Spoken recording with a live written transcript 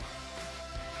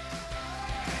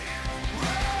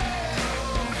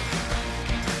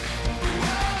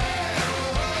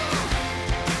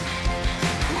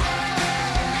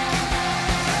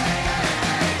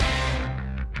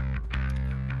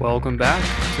Welcome back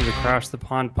to the Crash the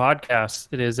Pond podcast.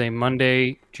 It is a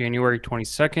Monday, January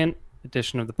 22nd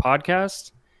edition of the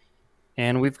podcast,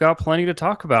 and we've got plenty to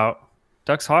talk about.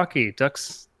 Ducks hockey,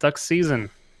 Ducks season.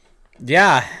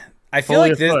 Yeah, I feel Fully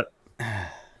like this. afoot.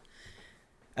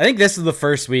 I think this is the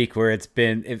first week where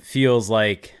it feels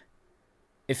like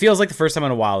the first time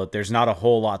in a while that there's not a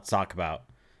whole lot to talk about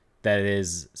that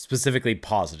is specifically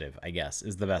positive, I guess,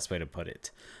 is the best way to put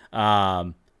it.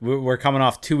 We're coming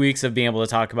off 2 weeks of being able to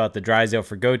talk about the Drysdale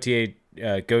for Gauthier.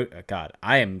 God,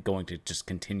 I am going to just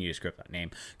continue to script that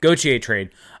name. Gauthier trade.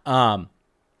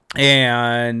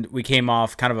 And we came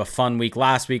off kind of a fun week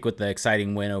last week with the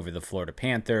exciting win over the Florida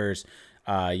Panthers.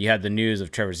 You had the news of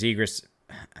Trevor Zegras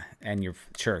and your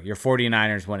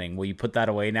 49ers winning. Will you put that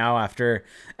away now after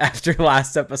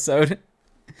last episode?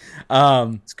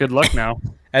 It's good luck now.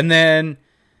 And then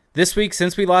this week,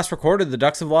 since we last recorded, the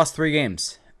Ducks have lost 3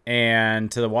 games.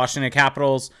 And to the Washington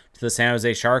Capitals, to the San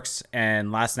Jose Sharks,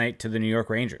 and last night to the New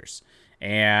York Rangers.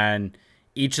 And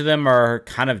each of them are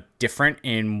kind of different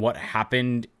in what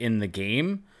happened in the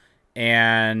game.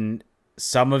 And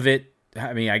some of it,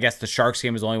 I mean, I guess the Sharks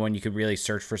game is the only one you could really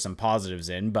search for some positives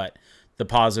in, but the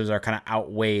positives are kind of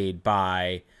outweighed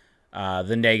by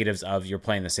the negatives of you're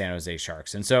playing the San Jose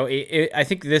Sharks. And so I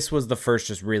think this was the first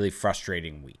just really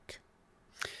frustrating week.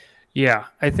 Yeah,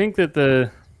 I think that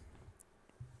the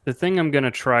thing I'm going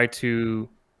to try to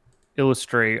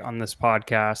illustrate on this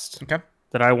podcast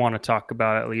that I want to talk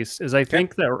about at least is I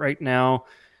think that right now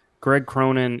Greg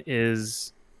Cronin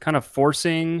is kind of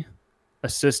forcing a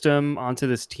system onto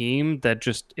this team that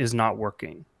just is not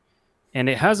working. And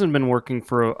it hasn't been working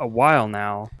for a while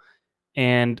now.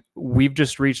 And we've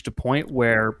just reached a point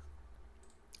where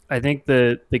I think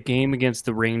the game against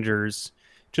the Rangers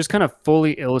just kind of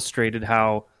fully illustrated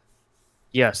how,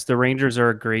 yes, the Rangers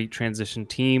are a great transition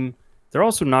team. They're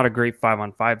also not a great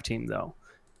 5-on-5 team, though.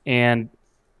 And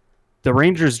the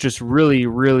Rangers just really,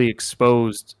 really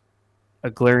exposed a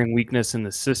glaring weakness in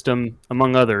the system,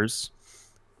 among others.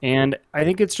 And I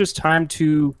think it's just time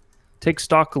to take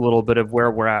stock a little bit of where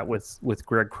we're at with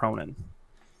Greg Cronin.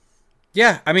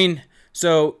 Yeah, I mean,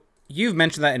 so you've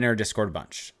mentioned that in our Discord a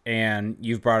bunch, and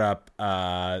you've brought up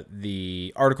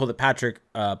the article that Patrick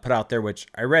put out there, which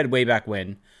I read way back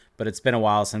when, but it's been a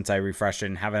while since I refreshed it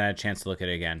and haven't had a chance to look at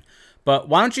it again. But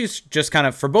why don't you just kind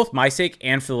of, for both my sake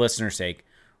and for the listener's sake,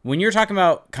 when you're talking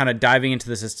about kind of diving into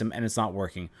the system and it's not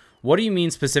working, what do you mean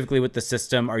specifically with the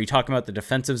system? Are you talking about the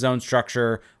defensive zone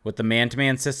structure with the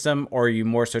man-to-man system, or are you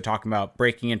more so talking about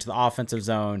breaking into the offensive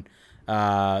zone,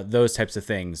 those types of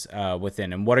things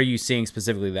within? And what are you seeing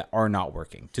specifically that are not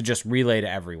working to just relay to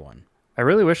everyone? I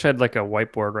really wish I had like a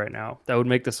whiteboard right now. That would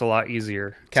make this a lot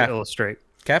easier to illustrate.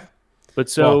 Okay. But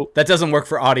so that doesn't work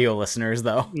for audio listeners,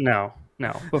 though. No.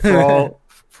 But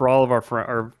for all of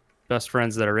our best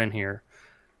friends that are in here.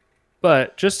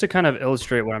 But just to kind of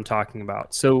illustrate what I'm talking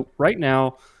about. So right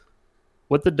now,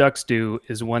 what the Ducks do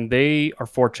is when they are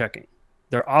forechecking,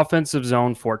 their offensive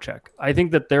zone forecheck, I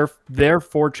think that their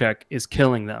forecheck is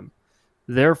killing them.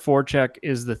 Their forecheck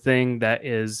is the thing that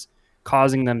is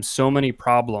causing them so many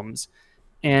problems.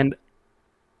 And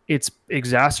it's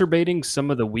exacerbating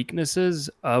some of the weaknesses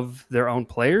of their own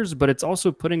players, but it's also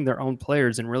putting their own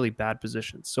players in really bad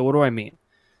positions. So what do I mean?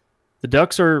 The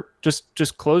Ducks are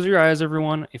just close your eyes,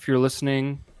 everyone. If you're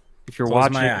listening, if you're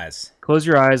watching, my eyes. Close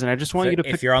your eyes, and I just want you to.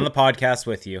 If you're on the podcast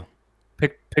with you,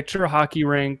 picture a hockey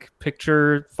rink,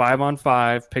 picture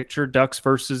 5-on-5, picture Ducks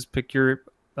versus pick your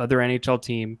other NHL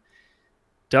team.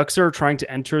 Ducks are trying to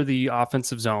enter the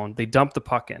offensive zone. They dump the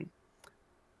puck in.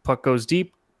 Puck goes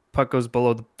deep. Puck goes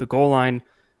below the goal line.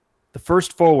 The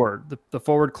first forward, the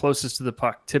forward closest to the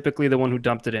puck, typically the one who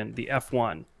dumped it in, the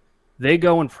F1. They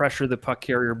go and pressure the puck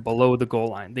carrier below the goal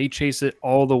line. They chase it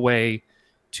all the way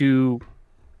to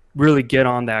really get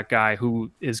on that guy who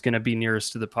is going to be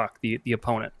nearest to the puck, the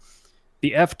opponent.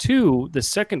 The F2, the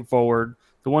second forward,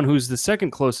 the one who's the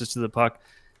second closest to the puck,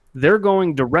 they're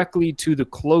going directly to the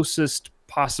closest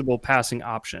possible passing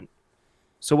option.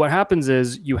 So what happens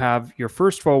is you have your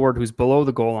first forward who's below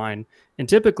the goal line, and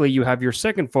typically you have your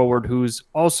second forward who's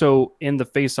also in the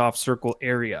face-off circle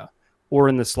area or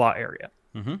in the slot area.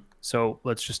 Mm-hmm. So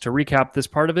let's just to recap this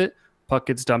part of it. Puck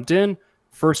gets dumped in.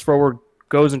 First forward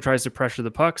goes and tries to pressure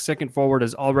the puck. Second forward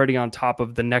is already on top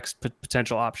of the next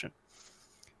potential option.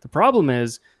 The problem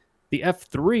is the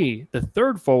F3, the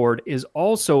third forward, is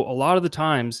also a lot of the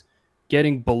times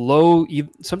getting below,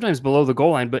 sometimes below the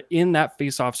goal line, but in that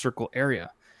face-off circle area.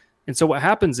 And so what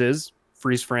happens is,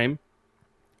 freeze frame,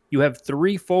 you have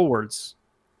 3 forwards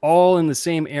all in the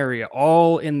same area,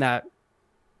 all in that,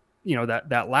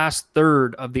 that last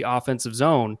third of the offensive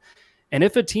zone. And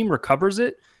if a team recovers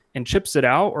it, and chips it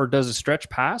out or does a stretch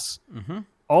pass,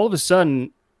 all of a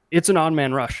sudden it's an odd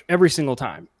man rush every single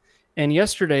time. And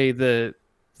yesterday, the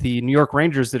New York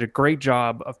Rangers did a great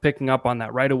job of picking up on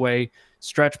that right away,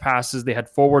 stretch passes. They had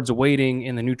forwards waiting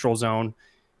in the neutral zone.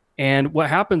 And what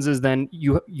happens is then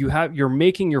you're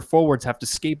making your forwards have to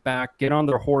skate back, get on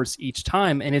their horse each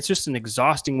time, and it's just an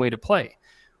exhausting way to play.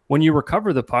 When you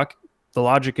recover the puck, the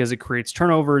logic is it creates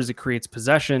turnovers, it creates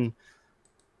possession,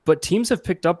 but teams have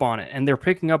picked up on it, and they're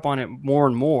picking up on it more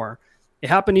and more. It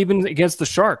happened even against the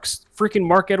Sharks. Freaking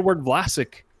Marc-Edouard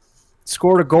Vlasic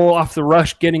scored a goal off the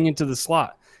rush getting into the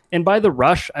slot. And by the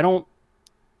rush,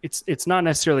 it's not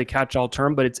necessarily a catch-all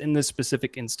term, but it's in this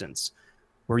specific instance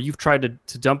where you've tried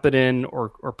to dump it in or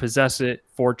possess it,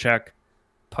 forecheck,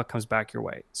 puck comes back your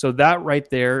way. So that right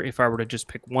there, if I were to just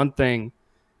pick one thing,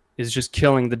 is just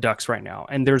killing the Ducks right now.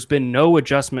 And there's been no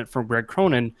adjustment from Greg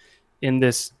Cronin in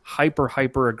this hyper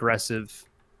aggressive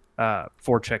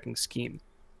forechecking scheme.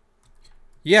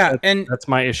 Yeah, that's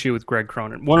my issue with Greg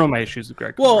Cronin. One of my issues with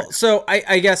Greg Cronin. Well, so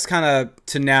I guess kind of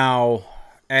to now,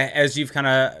 as you've kind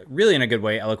of really in a good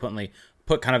way, eloquently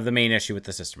put kind of the main issue with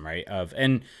the system, right?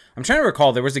 And I'm trying to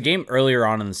recall, there was a game earlier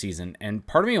on in the season, and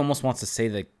part of me almost wants to say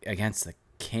that against the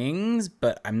Kings,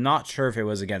 but I'm not sure if it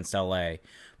was against LA.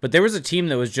 But there was a team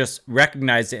that was just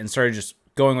recognized it and started just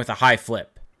going with a high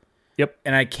flip. Yep.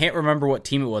 And I can't remember what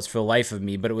team it was for the life of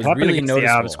me, but it was really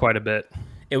noticeable. The Avs quite a bit.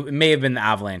 It may have been the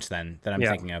Avalanche then that I'm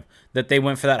thinking of, that they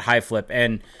went for that high flip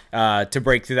and to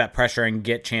break through that pressure and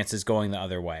get chances going the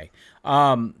other way.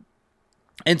 And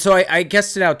so I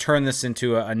guess to now turn this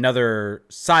into another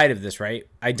side of this, right?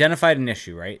 Identified an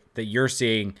issue, right, that you're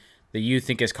seeing that you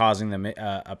think is causing them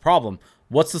a problem.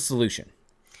 What's the solution?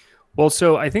 Well,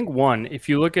 so I think one, if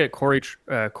you look at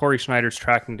Corey Schneider's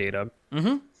tracking data,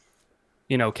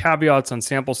 caveats on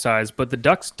sample size, but the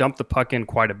Ducks dump the puck in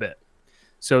quite a bit.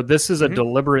 So this is a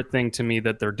deliberate thing to me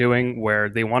that they're doing where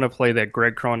they want to play that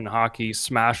Greg Cronin hockey,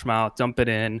 smash them out, dump it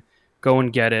in, go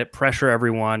and get it, pressure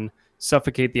everyone,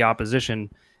 suffocate the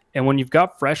opposition. And when you've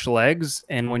got fresh legs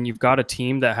and when you've got a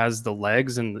team that has the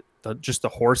legs and just the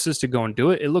horses to go and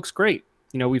do it, it looks great.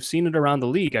 We've seen it around the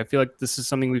league. I feel like this is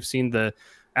something we've seen the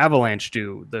Avalanche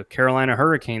do, the Carolina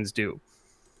Hurricanes do.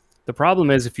 The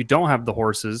problem is if you don't have the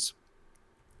horses,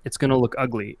 it's going to look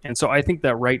ugly. And so I think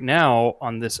that right now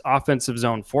on this offensive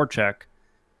zone forecheck,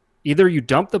 either you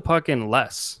dump the puck in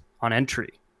less on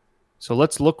entry. So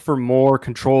let's look for more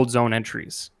controlled zone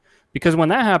entries. Because when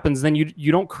that happens, then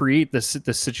you don't create this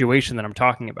situation that I'm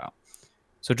talking about.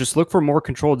 So just look for more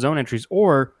controlled zone entries,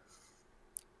 or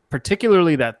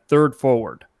particularly that third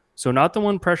forward. So not the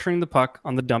one pressuring the puck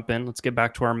on the dump in. Let's get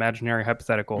back to our imaginary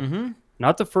hypothetical.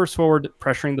 Not the first forward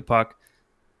pressuring the puck.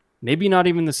 Maybe not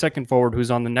even the second forward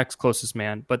who's on the next closest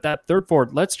man, but that third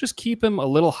forward, let's just keep him a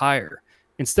little higher.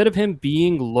 Instead of him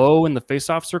being low in the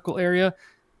faceoff circle area,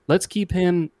 let's keep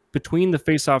him between the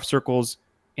faceoff circles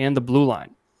and the blue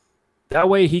line. That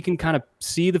way he can kind of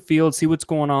see the field, see what's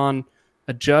going on,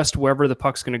 adjust wherever the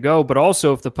puck's going to go. But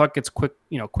also if the puck gets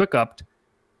quick upped,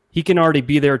 he can already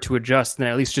be there to adjust and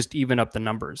at least just even up the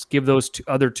numbers. Give those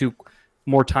other two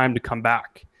more time to come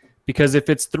back. Because if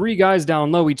it's three guys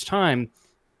down low each time,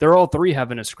 they're all three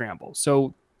having a scramble.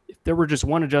 So if there were just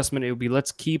one adjustment, it would be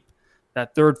let's keep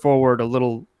that third forward a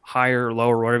little higher or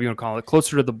lower, whatever you want to call it,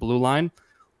 closer to the blue line,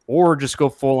 or just go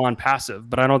full on passive.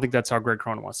 But I don't think that's how Greg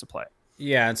Cronin wants to play.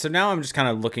 Yeah, and so now I'm just kind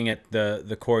of looking at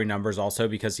the Corey numbers also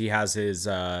because he has his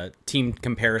team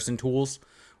comparison tools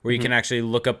where you can actually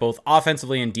look up both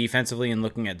offensively and defensively and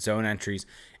looking at zone entries.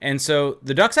 And so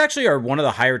the Ducks actually are one of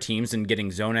the higher teams in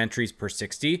getting zone entries per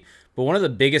 60, but one of the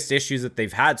biggest issues that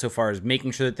they've had so far is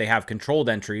making sure that they have controlled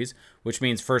entries, which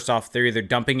means first off, they're either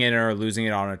dumping it or losing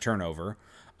it on a turnover,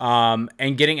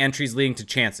 and getting entries leading to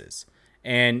chances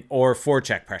or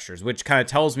forecheck pressures, which kind of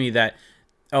tells me that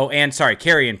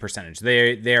carry-in percentage.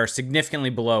 They are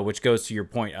significantly below, which goes to your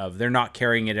point of they're not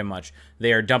carrying it in much.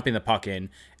 They are dumping the puck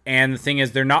in. And the thing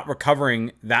is, they're not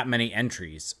recovering that many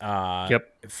entries.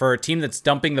 For a team that's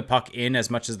dumping the puck in as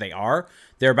much as they are,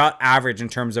 they're about average in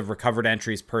terms of recovered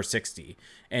entries per 60.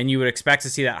 And you would expect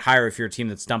to see that higher if you're a team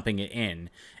that's dumping it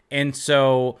in. And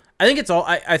so I think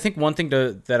I think one thing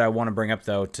that I want to bring up,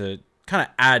 though, to kind of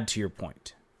add to your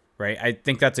point, right? I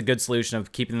think that's a good solution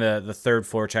of keeping the third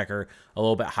floor checker a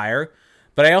little bit higher.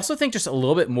 But I also think just a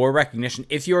little bit more recognition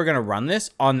if you are going to run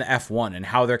this on the F1 and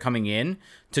how they're coming in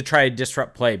to try to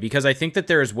disrupt play. Because I think that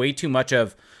there is way too much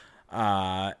of,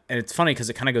 and it's funny because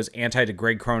it kind of goes anti to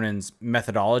Greg Cronin's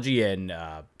methodology and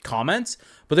comments,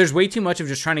 but there's way too much of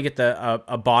just trying to get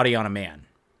a body on a man.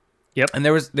 Yep. And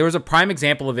there was a prime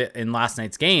example of it in last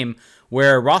night's game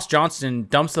where Ross Johnston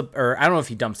I don't know if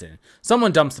he dumps it in.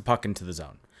 Someone dumps the puck into the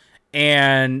zone.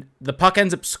 and the puck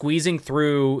ends up squeezing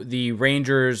through the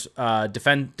Rangers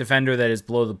defender that is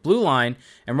below the blue line,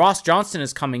 and Ross Johnston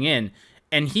is coming in,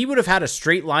 and he would have had a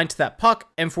straight line to that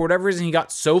puck, and for whatever reason, he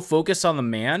got so focused on the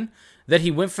man that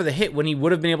he went for the hit when he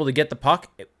would have been able to get the puck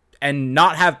and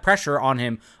not have pressure on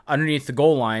him underneath the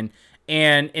goal line.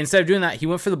 And instead of doing that, he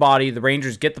went for the body. The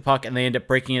Rangers get the puck, and they end up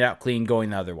breaking it out clean,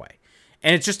 going the other way.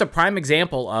 And it's just a prime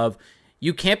example of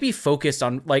you can't be focused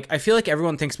on, like, I feel like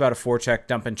everyone thinks about a forecheck,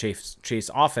 dump, and chase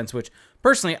offense, which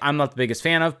personally I'm not the biggest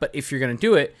fan of, but if you're going to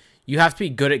do it, you have to be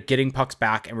good at getting pucks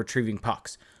back and retrieving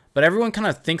pucks. But everyone kind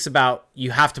of thinks about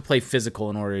you have to play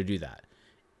physical in order to do that.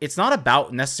 It's not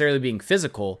about necessarily being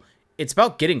physical. It's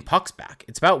about getting pucks back.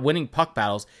 It's about winning puck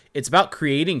battles. It's about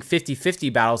creating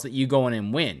 50-50 battles that you go in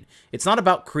and win. It's not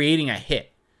about creating a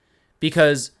hit.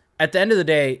 Because at the end of the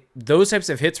day, those types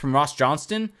of hits from Ross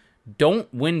Johnston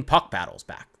don't win puck battles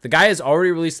back. The guy has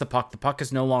already released the puck. The puck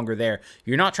is no longer there.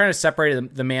 You're not trying to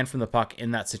separate the man from the puck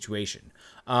in that situation.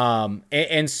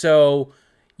 And so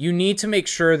you need to make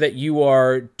sure that you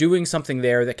are doing something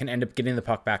there that can end up getting the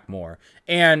puck back more.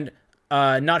 And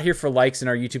not here for likes in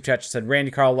our YouTube chat said,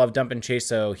 Randy Carl loved dump and chase,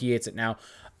 so he hates it now.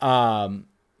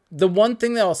 The one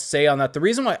thing that I'll say on that, the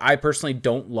reason why I personally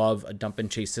don't love a dump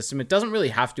and chase system, it doesn't really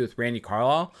have to do with Randy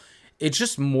Carlisle. It's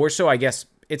just more so, I guess,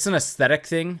 it's an aesthetic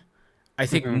thing. I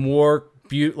think more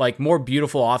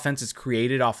beautiful offense is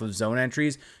created off of zone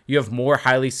entries. You have more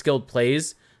highly skilled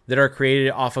plays that are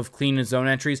created off of clean zone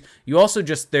entries. You also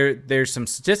just, there's some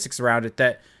statistics around it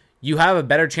that you have a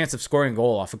better chance of scoring a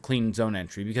goal off a clean zone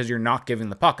entry because you're not giving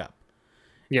the puck up.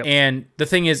 Yep. And the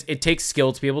thing is, it takes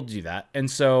skill to be able to do that.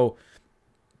 And so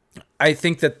I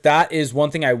think that is one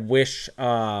thing I wish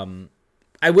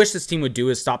this team would do,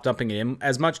 is stop dumping it in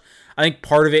as much. I think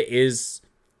part of it is,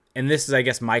 and this is, I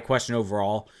guess, my question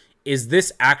overall, is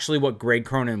this actually what Greg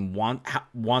Cronin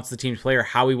wants the team to play, or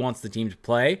how he wants the team to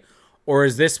play? Or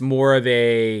is this more of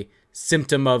a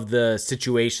symptom of the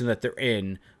situation that they're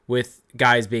in with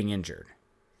guys being injured?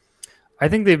 I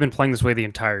think they've been playing this way the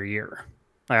entire year.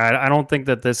 I don't think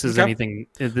that this is anything.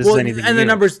 This is anything. And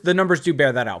the numbers do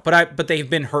bear that out. But they've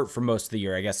been hurt for most of the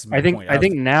year, I guess. I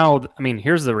think now. I mean,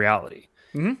 here's the reality.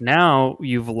 Mm-hmm. Now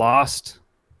you've lost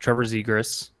Trevor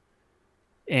Zegras,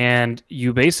 and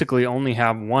you basically only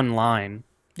have one line.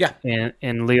 Yeah.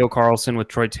 And Leo Carlsson with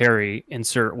Troy Terry,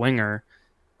 insert winger,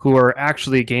 who are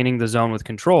actually gaining the zone with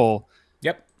control.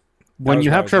 Yep. When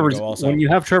you have Trevor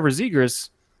Zegras,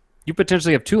 you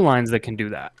potentially have two lines that can do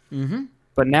that. Mm-hmm.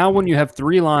 But now when you have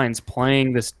three lines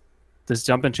playing this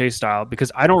dump and chase style,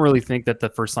 because I don't really think that the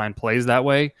first line plays that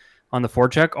way on the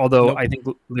forecheck, although I think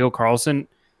Leo Carlsson,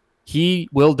 he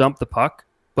will dump the puck,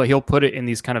 but he'll put it in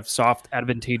these kind of soft,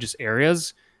 advantageous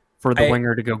areas for the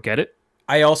winger to go get it.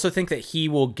 I also think that he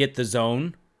will get the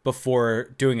zone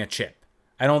before doing a chip.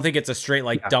 I don't think it's a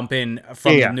straight dump in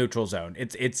from the neutral zone.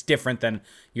 It's different than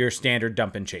your standard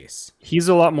dump and chase. He's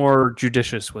a lot more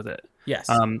judicious with it. Yes.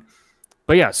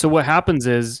 But yeah, so what happens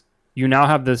is you now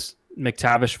have this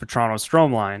McTavish for Toronto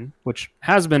Strome line, which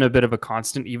has been a bit of a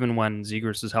constant even when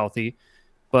Zegras is healthy,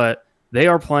 but they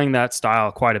are playing that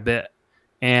style quite a bit,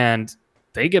 and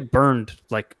they get burned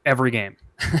like every game.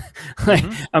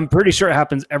 I'm pretty sure it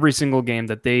happens every single game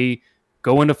that they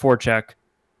go into forecheck,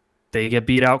 they get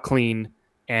beat out clean,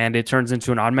 and it turns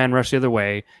into an odd man rush the other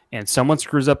way, and someone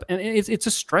screws up, and it's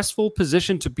a stressful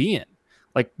position to be in.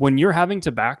 Like when you're having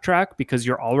to backtrack because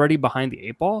you're already behind the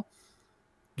 8 ball,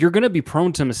 you're going to be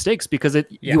prone to mistakes because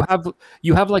you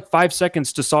have like 5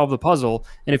 seconds to solve the puzzle.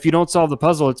 And if you don't solve the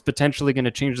puzzle, it's potentially going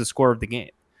to change the score of the game.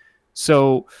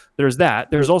 So there's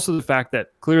that. There's also the fact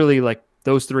that clearly like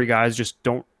those three guys just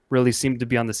don't really seem to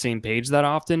be on the same page that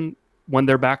often when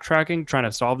they're backtracking, trying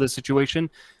to solve this situation.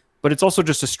 But it's also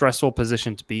just a stressful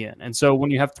position to be in. And so when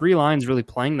you have three lines really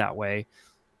playing that way,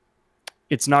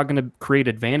 it's not going to create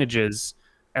advantages.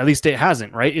 At least it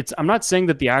hasn't, right? I'm not saying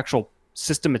that the actual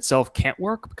system itself can't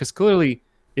work, because clearly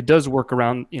it does work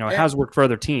around, it has worked for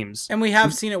other teams. And we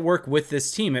have seen it work with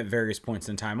this team at various points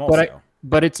in time also.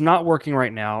 But it's not working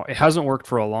right now. It hasn't worked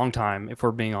for a long time, if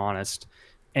we're being honest.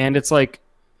 And it's like,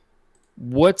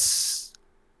 what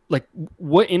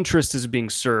interest is being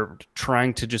served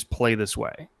trying to just play this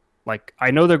way? Like,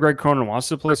 I know that Greg Cronin wants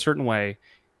to play a certain way.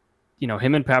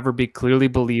 Him and Pat Verbeek clearly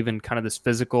believe in kind of this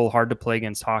physical, hard to play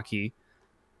against hockey.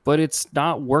 But it's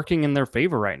not working in their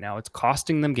favor right now. It's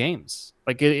costing them games.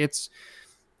 Like it's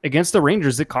against the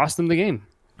Rangers, it cost them the game.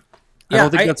 I don't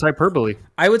think that's hyperbole.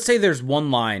 I would say there's one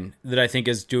line that I think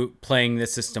is playing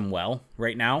this system well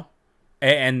right now,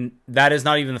 and that is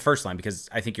not even the first line, because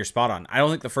I think you're spot on. I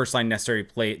don't think the first line necessarily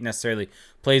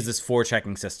plays this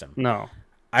forechecking system. No,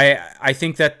 I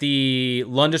think that the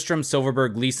Lundestrom,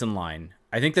 Silverberg, Leeson line,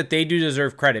 I think that they do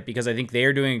deserve credit because I think they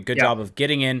are doing a good job of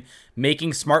getting in,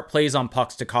 making smart plays on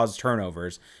pucks to cause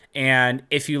turnovers. And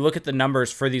if you look at the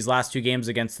numbers for these last 2 games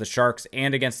against the Sharks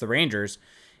and against the Rangers,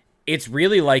 it's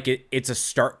really like it's a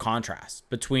stark contrast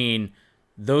between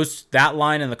that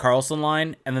line and the Karlsson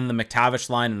line, and then the McTavish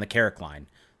line and the Carrick line.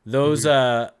 Those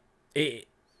those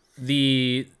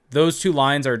 2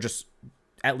 lines are just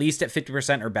at least at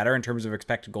 50% or better in terms of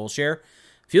expected goal share.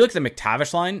 If you look at the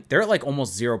McTavish line, they're at like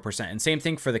almost 0%. And same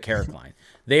thing for the Carrick line.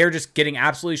 They are just getting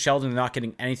absolutely shelled and not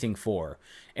getting anything for.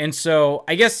 And so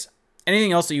I guess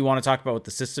anything else that you want to talk about with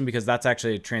the system, because that's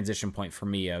actually a transition point for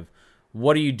me of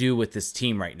what do you do with this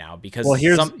team right now? Because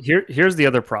here's the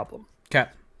other problem. Okay.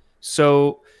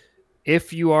 So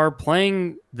if you are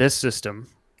playing this system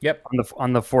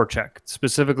on the forecheck,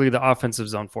 specifically the offensive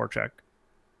zone forecheck,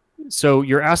 so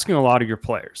you're asking a lot of your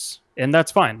players, and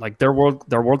that's fine. Like they're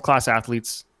world-class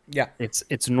athletes. Yeah.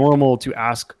 It's normal to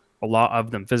ask a lot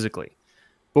of them physically.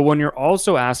 But when you're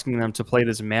also asking them to play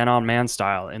this man-on-man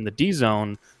style in the D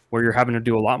zone where you're having to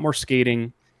do a lot more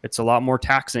skating, it's a lot more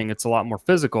taxing, it's a lot more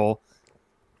physical,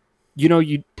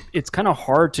 it's kind of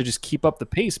hard to just keep up the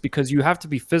pace because you have to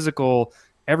be physical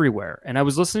everywhere. And I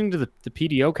was listening to the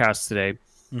PDO cast today,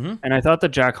 and I thought that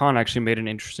Jack Hahn actually made an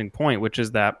interesting point, which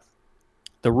is that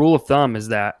the rule of thumb is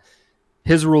that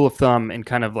his rule of thumb in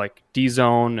kind of like D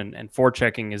zone and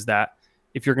forechecking is that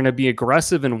if you're going to be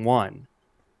aggressive in one,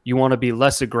 you want to be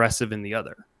less aggressive in the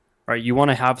other, right? You want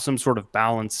to have some sort of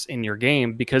balance in your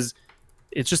game because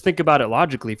it's just, think about it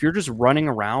logically. If you're just running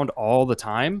around all the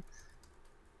time,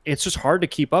 it's just hard to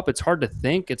keep up. It's hard to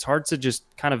think. It's hard to just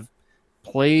kind of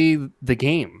play the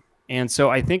game. And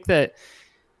so I think that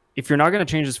if you're not going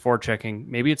to change this forechecking,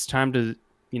 maybe it's time to,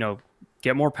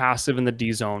 get more passive in the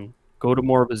D zone, go to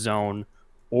more of a zone,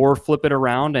 or flip it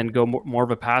around and go more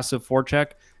of a passive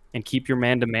forecheck and keep your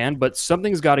man-to-man. But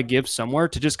something's got to give somewhere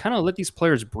to just kind of let these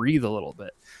players breathe a little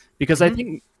bit. Because I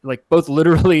think, like, both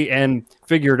literally and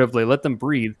figuratively, let them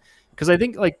breathe. Because I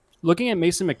think, like, looking at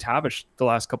Mason McTavish the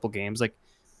last couple games, like,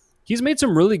 he's made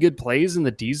some really good plays in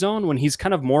the D zone when he's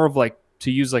kind of more of, like,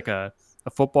 to use like a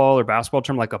football or basketball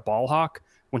term, like a ball hawk,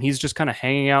 when he's just kind of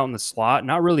hanging out in the slot,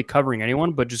 not really covering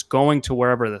anyone, but just going to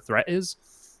wherever the threat is.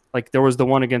 Like there was the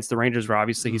one against the Rangers where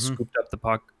obviously he scooped up the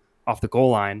puck off the goal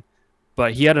line,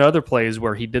 but he had other plays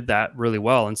where he did that really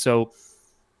well. And so,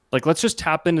 like, let's just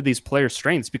tap into these players'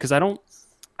 strengths because I don't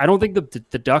think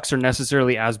the Ducks are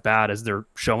necessarily as bad as they're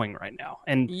showing right now.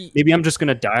 And maybe I'm just going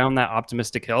to die on that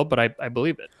optimistic hill, but I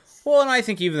believe it. Well, and I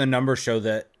think even the numbers show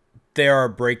that there are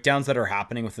breakdowns that are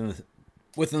happening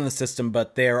within the system,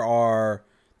 but there are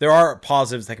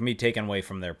positives that can be taken away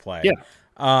from their play.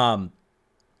 Yeah.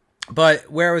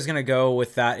 But where I was going to go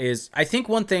with that is, I think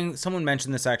one thing, someone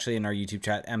mentioned this actually in our YouTube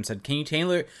chat, said, can you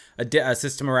tailor a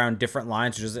system around different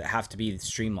lines, or does it have to be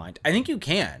streamlined? I think you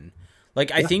can.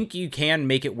 I think you can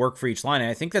make it work for each line. And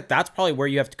I think that that's probably where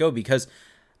you have to go because,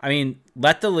 I mean,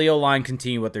 let the Leo line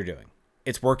continue what they're doing.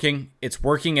 It's working. It's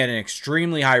working at an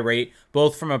extremely high rate,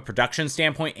 both from a production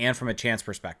standpoint and from a chance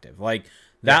perspective.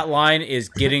 That line is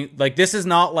getting, this is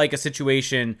not like a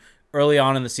situation early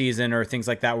on in the season or things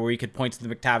like that where we could point to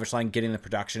the McTavish line getting the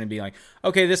production and be like,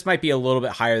 okay, this might be a little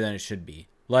bit higher than it should be.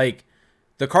 The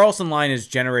Karlsson line is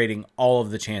generating all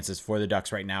of the chances for the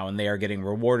Ducks right now, and they are getting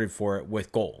rewarded for it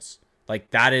with goals.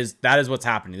 That is what's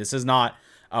happening. This is not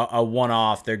a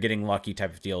one-off, they're getting lucky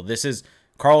type of deal. This is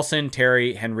Karlsson,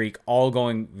 Terry, Henrique all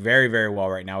going very, very well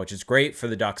right now, which is great for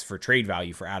the Ducks for trade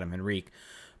value for Adam Henrique.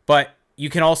 But you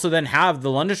can also then have the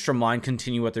Lundestrom line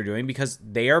continue what they're doing because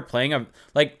they are playing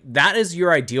that is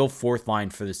your ideal fourth line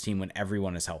for this team when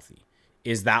everyone is healthy,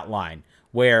 is that line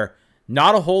where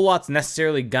not a whole lot's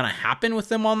necessarily going to happen with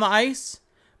them on the ice,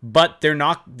 but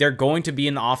they're going to be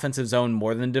in the offensive zone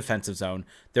more than the defensive zone.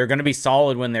 They're going to be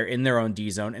solid when they're in their own D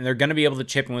zone, and they're going to be able to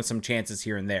chip in with some chances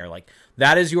here and there.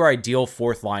 That is your ideal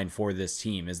fourth line for this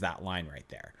team, is that line right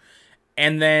there.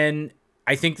 And then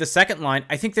I think the second line,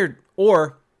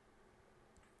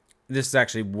 this is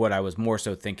actually what I was more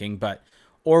so thinking,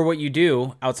 or what you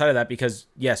do outside of that, because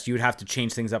yes, you would have to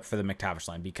change things up for the McTavish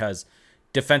line because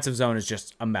defensive zone is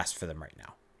just a mess for them right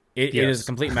now. It is a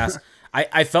complete mess.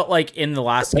 I felt like in the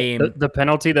last game, the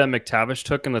penalty that McTavish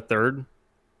took in the third,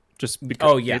 just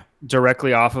because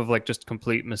directly off of just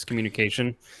complete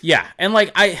miscommunication. Yeah, and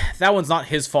that one's not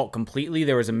his fault completely.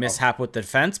 There was a mishap with the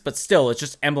defense, but still, it's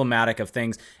just emblematic of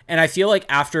things. And I feel like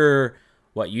after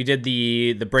what you did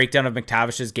the breakdown of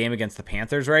McTavish's game against the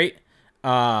Panthers, right?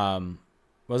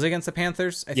 Was it against the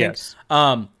Panthers? I think. Yes.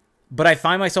 But I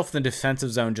find myself in the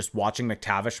defensive zone just watching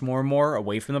McTavish more and more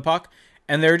away from the puck.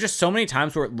 And there are just so many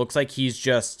times where it looks like he's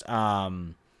just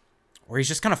kind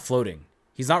of floating.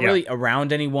 He's not really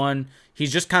around anyone.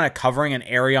 He's just kind of covering an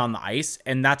area on the ice,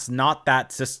 and that's not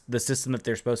the system that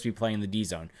they're supposed to be playing in the D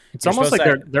zone. It's almost like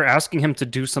they're asking him to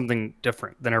do something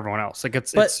different than everyone else. Like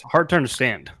it's hard to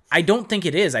understand. I don't think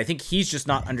it is. I think he's just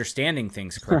not understanding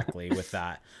things correctly with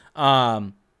that.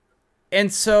 And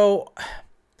so,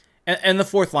 and the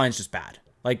fourth line is just bad.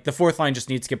 Like the fourth line just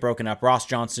needs to get broken up. Ross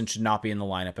Johnston should not be in the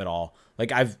lineup at all.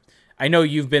 Like I know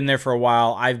you've been there for a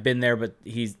while. I've been there, but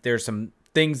there's some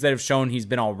things that have shown he's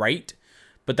been all right,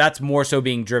 but that's more so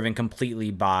being driven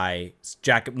completely by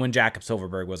when Jakob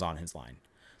Silfverberg was on his line.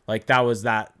 Like that was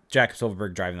Jakob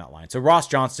Silfverberg driving that line. So Ross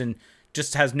Johnston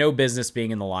just has no business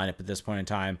being in the lineup at this point in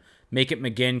time. Make it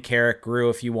McGinn, Carrick, Grew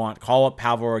if you want. Call up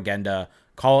Pavel Regenda.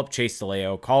 Call up Chase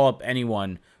DeLeo. Call up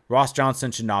anyone. Ross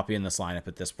Johnston should not be in this lineup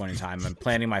at this point in time. I'm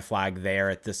planting my flag there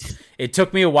at this. It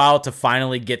took me a while to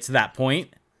finally get to that point.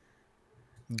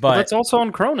 But that's also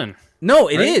on Cronin. No,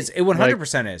 it is. It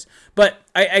 100% is. But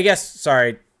I guess,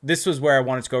 sorry, this was where I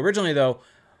wanted to go originally, though.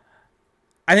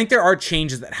 I think there are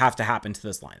changes that have to happen to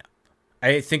this lineup.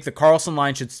 I think the Karlsson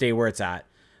line should stay where it's at.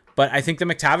 But I think the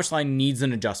McTavish line needs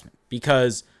an adjustment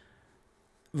because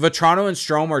Vatrano and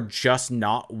Strome are just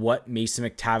not what Mason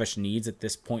McTavish needs at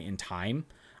this point in time.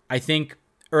 I think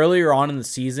earlier on in the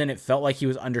season, it felt like he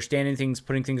was understanding things,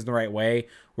 putting things in the right way.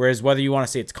 Whereas whether you want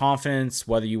to say it's confidence,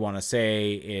 whether you want to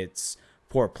say it's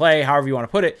poor play, however you want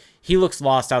to put it, he looks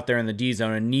lost out there in the D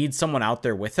zone and needs someone out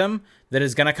there with him that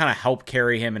is going to kind of help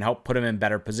carry him and help put him in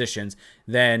better positions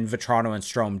than Vatrano and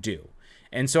Strome do.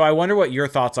 And so I wonder what your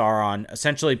thoughts are on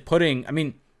essentially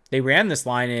they ran this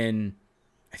line in,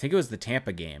 I think it was the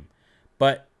Tampa game,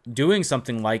 but doing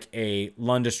something like a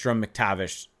Lundestrom,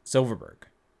 McTavish, Silfverberg,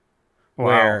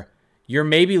 where you're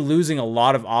maybe losing a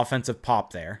lot of offensive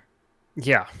pop there.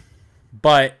 Yeah.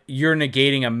 But you're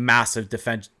negating a massive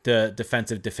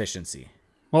defensive deficiency.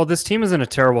 Well, this team is in a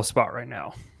terrible spot right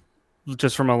now,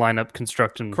 just from a lineup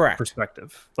construction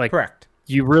perspective. Like, correct.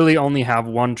 You really only have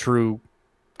one true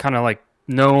kind of like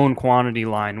known quantity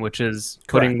line, which is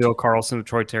putting Will Karlsson and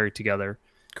Troy Terry together.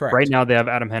 Correct. Right now they have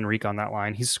Adam Henrique on that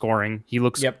line. He's scoring. He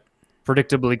looks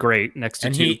predictably great next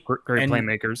to two great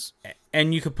playmakers.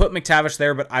 And you could put McTavish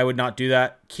there, but I would not do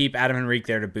that. Keep Adam Henrique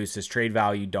there to boost his trade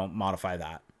value. Don't modify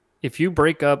that. If you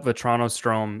break up Vatrano,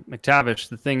 Strome, McTavish,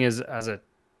 the thing is, as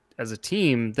a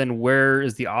team, then where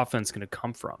is the offense going to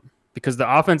come from? Because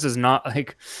the offense is not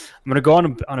like, I'm going to go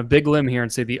on a big limb here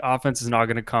and say the offense is not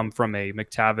going to come from a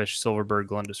McTavish, Silfverberg,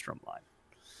 Lundestrom line.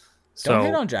 So, don't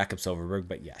hate on Jakob Silfverberg,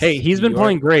 but yes. Hey, he's been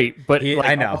playing great, but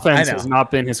offense has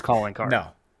not been his calling card. No.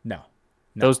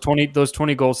 Those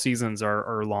 20 goal seasons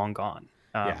are long gone.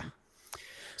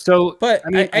 So, but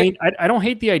I don't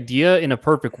hate the idea in a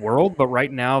perfect world, but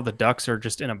right now the Ducks are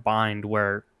just in a bind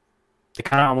where they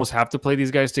kind of almost have to play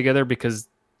these guys together because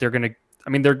they're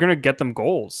gonna get them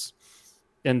goals,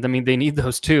 and they need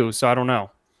those too. So I don't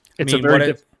know. It's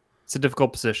a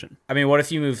difficult position. I mean, what if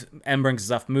you move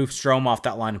Strome off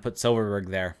that line and put Silfverberg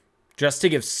there, just to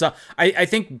give some? I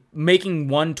think making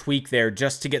one tweak there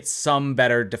just to get some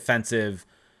better defensive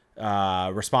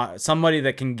response, somebody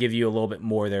that can give you a little bit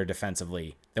more there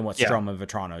defensively than what Strome and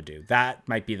Vatrano do. That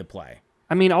might be the play.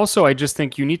 I mean, also, I just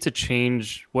think you need to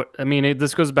change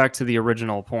this goes back to the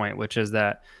original point, which is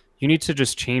that you need to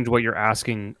just change what you're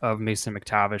asking of Mason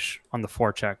McTavish on the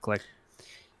forecheck.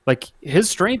 Like his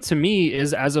strength to me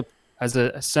is as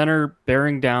a center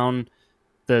bearing down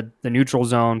the neutral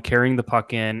zone, carrying the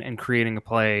puck in and creating a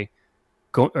play,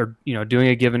 doing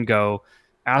a give and go.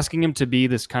 Asking him to be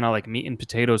this kind of like meat and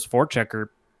potatoes forechecker,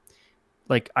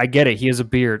 like I get it, he has a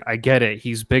beard, I get it,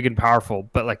 he's big and powerful,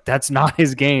 but like that's not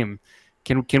his game.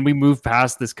 Can we move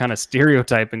past this kind of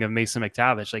stereotyping of Mason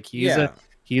McTavish? Like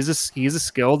he's a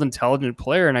skilled, intelligent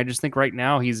player, and I just think right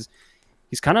now he's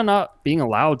kind of not being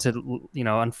allowed to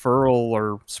unfurl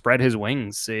or spread his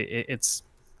wings. It's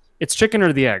chicken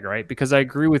or the egg, right? Because I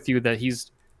agree with you that he's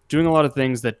doing a lot of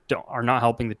things that are not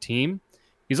helping the team.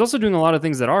 He's also doing a lot of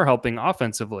things that are helping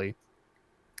offensively,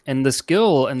 and the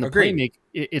skill and the playmaking,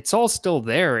 it's all still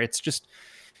there. It's just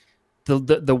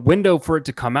the window for it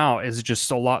to come out is just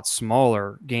a lot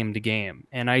smaller game to game.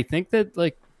 And I think that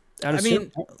at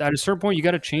a certain point, you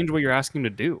got to change what you're asking him to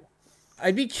do.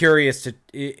 I'd be curious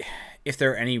if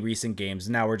there are any recent games.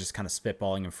 Now we're just kind of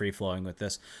spitballing and free flowing with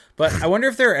this, but I wonder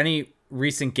if there are any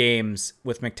recent games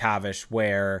with McTavish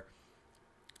where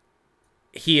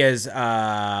he has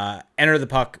entered the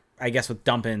puck I guess, with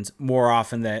dump-ins more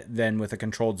often than with a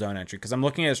controlled zone entry. Because I'm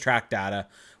looking at his track data,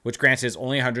 which granted is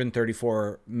only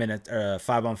 134 minutes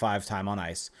 5-on-5 time on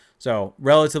ice. So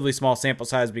relatively small sample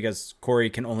size because Corey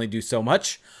can only do so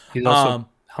much. He's also,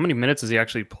 how many minutes has he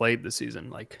actually played this season?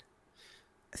 Like,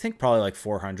 I think probably like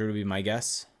 400 would be my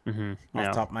guess. Off yeah.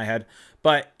 the top of my head.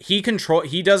 But he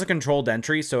does a controlled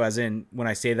entry, so as in when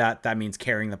I say that means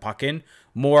carrying the puck in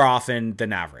more often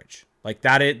than average. Like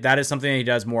that is something that he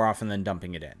does more often than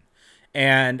dumping it in.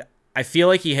 And I feel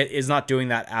like he is not doing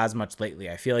that as much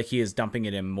lately. I feel like he is dumping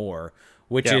it in more,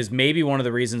 which is maybe one of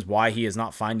the reasons why he is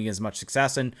not finding as much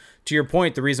success. And to your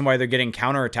point, the reason why they're getting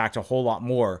counterattacked a whole lot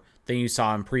more than you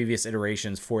saw in previous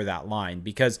iterations for that line.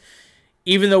 Because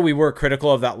even though we were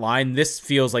critical of that line, this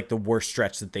feels like the worst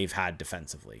stretch that they've had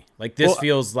defensively. Like this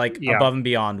feels like above and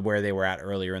beyond where they were at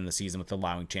earlier in the season with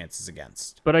allowing chances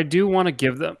against. But I do want to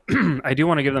give them,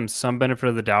 some benefit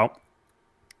of the doubt,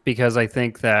 because I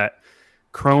think that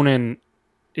Cronin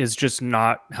is just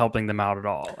not helping them out at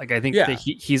all. Like I think that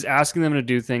he's asking them to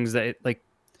do things that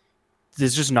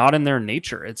it's just not in their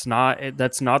nature. That's not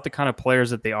the kind of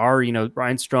players that they are. You know,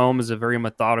 Ryan Strome is a very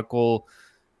methodical,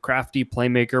 crafty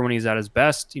playmaker when he's at his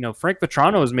best. You know, Frank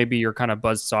Vetrano is maybe your kind of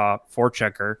buzzsaw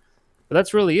forechecker, but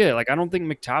that's really it. Like, I don't think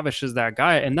McTavish is that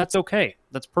guy, and that's okay.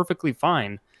 That's perfectly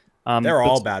fine. They're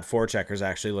all bad forecheckers,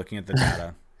 actually, looking at the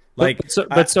data. Because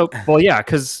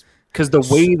the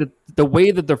way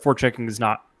that their forechecking is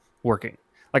not working.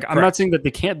 Like, I'm not saying that they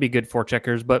can't be good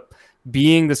forecheckers, but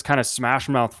being this kind of smash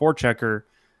mouth forechecker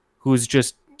who's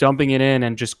just dumping it in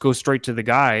and just go straight to the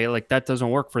guy, like that doesn't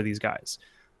work for these guys.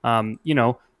 You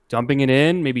know, dumping it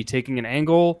in, maybe taking an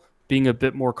angle, being a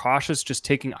bit more cautious, just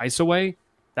taking ice away,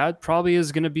 that probably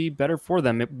is going to be better for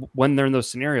them when they're in those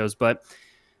scenarios. But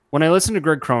when I listened to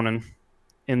Greg Cronin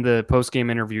in the post-game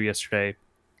interview yesterday,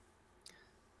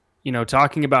 you know,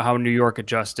 talking about how New York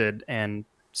adjusted and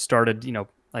started, you know,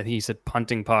 I think he said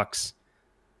punting pucks,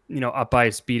 you know, up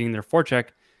ice, beating their forecheck.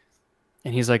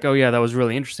 And he's like, oh, yeah, that was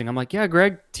really interesting. I'm like, yeah,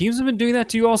 Greg, teams have been doing that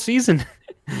to you all season.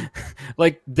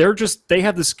 Like, they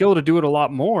have the skill to do it a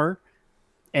lot more.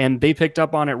 And they picked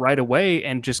up on it right away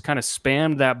and just kind of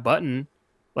spammed that button.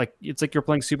 Like, it's like you're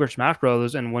playing Super Smash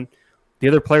Bros. And when the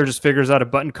other player just figures out a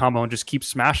button combo and just keeps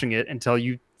smashing it until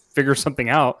you figure something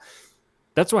out,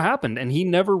 that's what happened. And he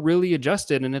never really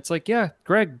adjusted. And it's like, yeah,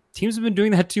 Greg, teams have been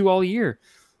doing that to you all year.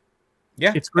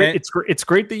 Yeah, it's great. It's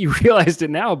great that you realized it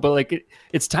now, but like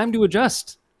it's time to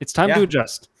adjust. It's time to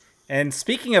adjust. And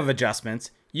speaking of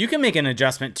adjustments, you can make an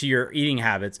adjustment to your eating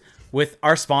habits with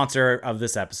our sponsor of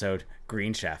this episode,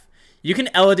 Green Chef. You can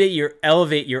elevate your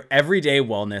everyday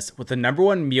wellness with the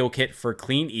 #1 meal kit for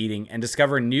clean eating and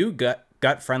discover new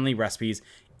gut-friendly recipes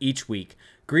each week.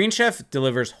 Green Chef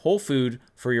delivers whole food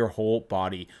for your whole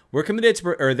body. They're committed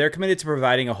to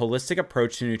providing a holistic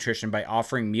approach to nutrition by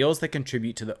offering meals that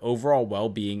contribute to the overall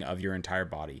well-being of your entire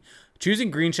body.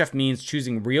 Choosing Green Chef means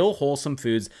choosing real, wholesome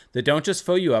foods that don't just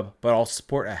fill you up, but also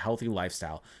support a healthy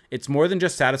lifestyle. It's more than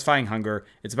just satisfying hunger.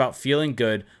 It's about feeling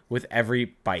good with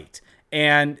every bite.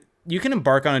 And you can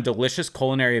embark on a delicious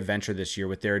culinary adventure this year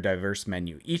with their diverse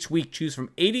menu. Each week, choose from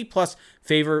 80-plus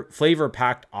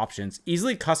flavor-packed options.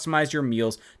 Easily customize your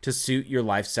meals to suit your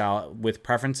lifestyle with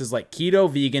preferences like keto,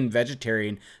 vegan,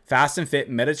 vegetarian, fast and fit,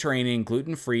 Mediterranean,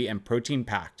 gluten-free, and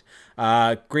protein-packed.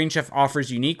 Green Chef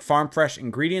offers unique farm-fresh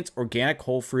ingredients, organic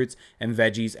whole fruits and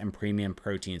veggies, and premium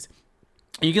proteins.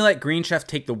 You can let Green Chef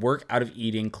take the work out of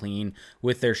eating clean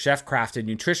with their chef-crafted,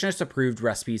 nutritionist-approved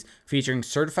recipes featuring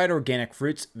certified organic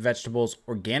fruits, vegetables,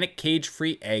 organic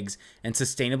cage-free eggs, and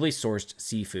sustainably sourced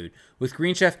seafood. With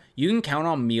Green Chef, you can count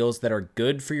on meals that are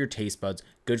good for your taste buds,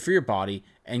 good for your body,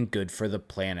 and good for the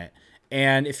planet.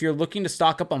 And if you're looking to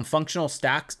stock up on functional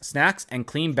snacks and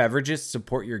clean beverages to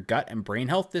support your gut and brain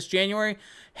health this January,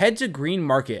 head to Green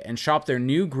Market and shop their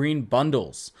new Green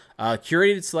Bundles, a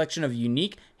curated selection of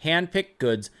unique, hand-picked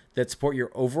goods that support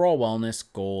your overall wellness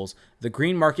goals. The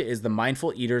Green Market is the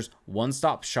Mindful Eater's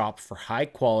one-stop shop for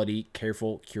high-quality,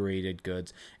 careful, curated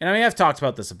goods. And I mean, I've talked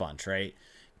about this a bunch, right?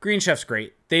 Green Chef's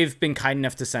great. They've been kind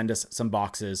enough to send us some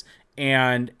boxes,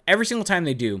 and every single time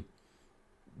they do,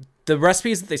 the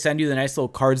recipes that they send you, the nice little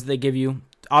cards that they give you,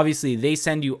 obviously they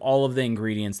send you all of the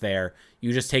ingredients there.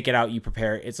 You just take it out, you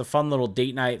prepare it. It's a fun little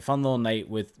date night, fun little night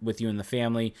with you and the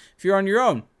family. If you're on your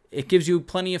own, it gives you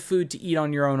plenty of food to eat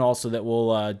on your own also that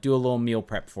will do a little meal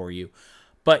prep for you.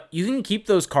 But you can keep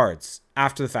those cards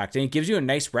after the fact, and it gives you a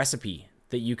nice recipe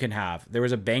that you can have. There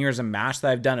was a bangers and mash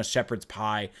that I've done, a shepherd's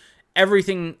pie.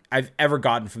 Everything I've ever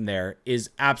gotten from there is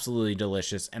absolutely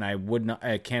delicious, and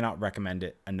I cannot recommend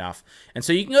it enough. And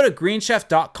so you can go to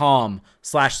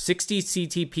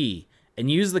greenchef.com/60CTP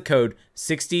and use the code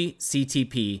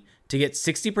 60CTP to get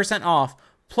 60% off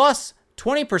plus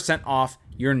 20% off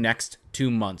your next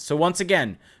 2 months. So once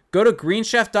again, go to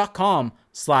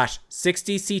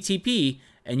greenchef.com/60CTP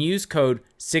and use code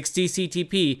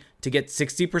 60CTP to get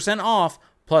 60% off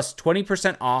plus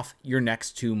 20% off your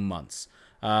next 2 months.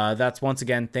 That's once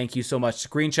again, thank you so much to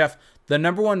Green Chef, the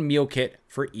 #1 meal kit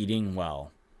for eating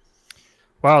well.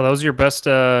 Wow, that was your best.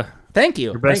 Thank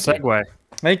you. Your best segue.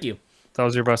 Thank you. That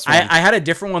was your best one. I had a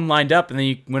different one lined up, and then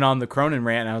you went on the Cronin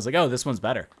rant, and I was like, oh, this one's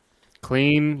better.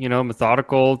 Clean,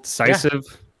 methodical, decisive.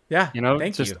 Yeah.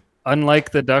 Thank you.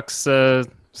 Unlike the Ducks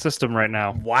system right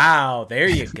now. Wow, there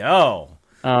you go.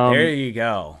 There you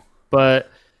go.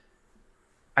 But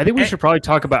I think we should probably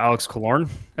talk about Alex Killorn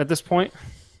at this point.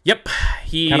 Yep.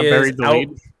 He kind of buried the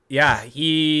lead. Yeah,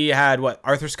 he had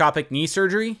arthroscopic knee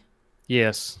surgery?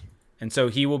 Yes. And so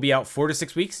he will be out 4 to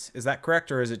 6 weeks. Is that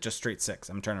correct, or is it just straight 6?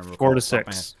 I'm trying to recall. 4 to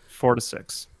 6. 4 to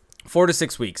 6. 4 to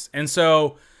 6 weeks. And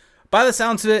so, by the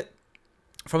sounds of it,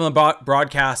 from the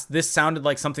broadcast, this sounded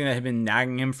like something that had been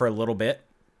nagging him for a little bit,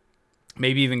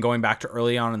 maybe even going back to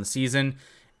early on in the season.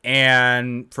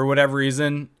 And for whatever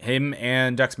reason, him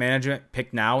and Ducks management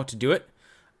picked now to do it.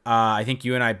 I think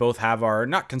you and I both have our,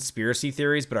 not conspiracy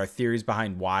theories, but our theories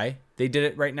behind why they did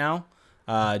it right now.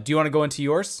 Do you want to go into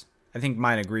yours? I think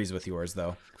mine agrees with yours,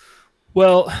 though.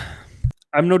 Well,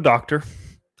 I'm no doctor.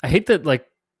 I hate that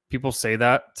people say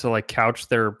that to couch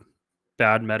their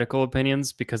bad medical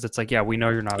opinions, because it's yeah, we know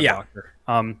you're not a doctor.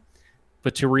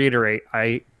 But to reiterate,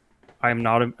 I'm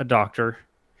not a doctor.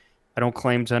 I don't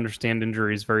claim to understand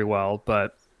injuries very well,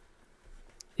 but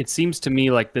it seems to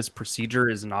me like this procedure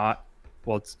is not,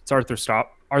 it's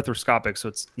arthroscopic, so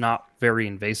it's not very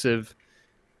invasive.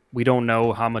 We don't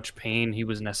know how much pain he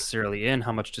was necessarily in,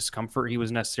 how much discomfort he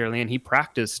was necessarily in. He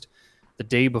practiced the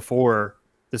day before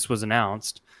this was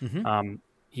announced. Mm-hmm.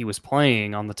 He was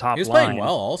playing on the top line. He was playing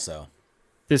well also.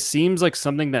 This seems like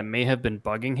something that may have been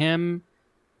bugging him,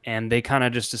 and they kind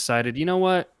of just decided, you know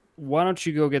what? Why don't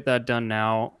you go get that done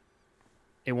now?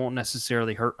 It won't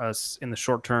necessarily hurt us in the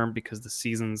short term, because the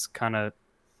season's kind of,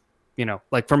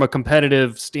 from a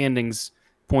competitive standings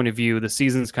point of view, the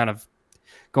season's kind of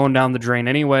going down the drain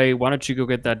anyway. Why don't you go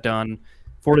get that done?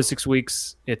 4 to 6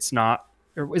 weeks. It's not,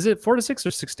 or is it 4 to 6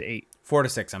 or 6 to 8? 4 to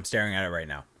 6. I'm staring at it right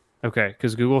now. Okay,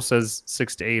 because Google says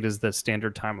 6 to 8 is the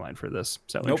standard timeline for this.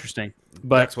 So nope. Interesting.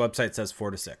 But Ducks website says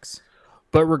 4 to 6.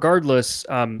 But regardless,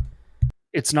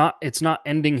 it's not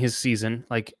ending his season.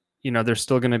 There's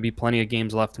still going to be plenty of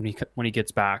games left when he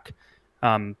gets back.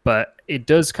 But it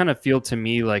does kind of feel to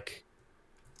me like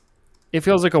it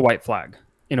feels like a white flag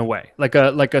in a way, like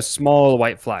a small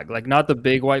white flag, not the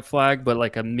big white flag, but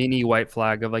like a mini white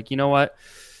flag of you know what,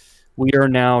 we are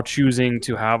now choosing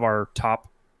to have our top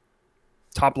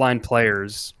line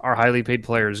players, our highly paid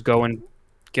players, go and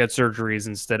get surgeries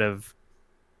instead of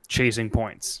chasing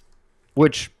points,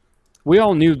 which we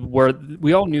all knew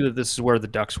that this is where the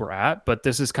Ducks were at, but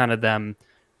this is kind of them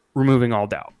removing all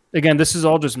doubt. Again, this is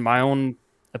all just my own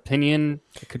opinion.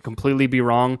 It could completely be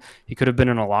wrong. He could have been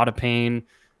in a lot of pain.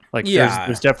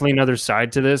 There's definitely another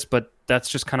side to this, but that's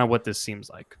just kind of what this seems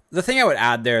like. The thing I would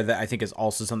add there that I think is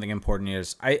also something important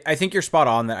is I think you're spot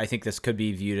on that I think this could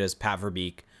be viewed as Pat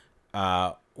Verbeek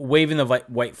waving the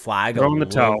white flag Throw the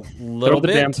towel. Little Throw the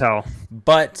bit, damn towel.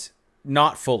 But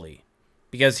not fully.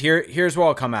 Because here's where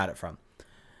I'll come at it from.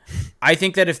 I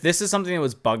think that if this is something that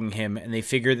was bugging him and they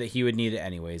figured that he would need it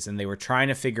anyways, and they were trying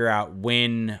to figure out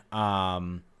when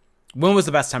was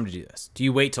the best time to do this? Do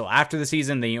you wait till after the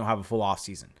season, then you don't have a full off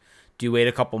season? Do you wait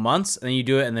a couple months and then you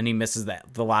do it, and then he misses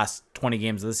the last 20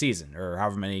 games of the season, or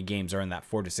however many games are in that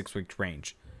 4 to 6 week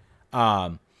range?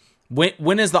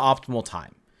 When is the optimal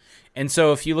time? And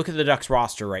so if you look at the Ducks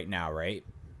roster right now, right,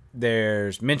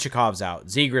 there's Minchikov's out,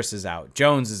 Zegras is out,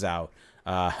 Jones is out,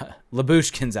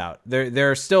 Labushkin's out.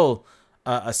 There are still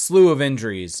a slew of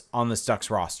injuries on this Ducks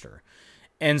roster.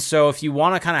 And so if you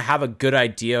want to kind of have a good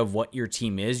idea of what your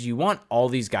team is, you want all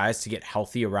these guys to get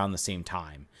healthy around the same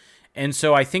time. And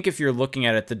so I think if you're looking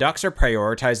at it, the Ducks are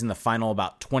prioritizing the final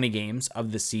about 20 games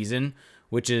of the season,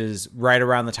 which is right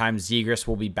around the time Zegras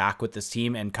will be back with this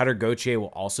team, and Cutter Gauthier will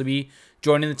also be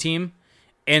joining the team.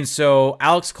 And so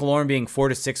Alex Killorn being 4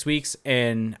 to 6 weeks,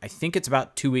 and I think it's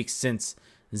about 2 weeks since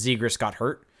Zegras got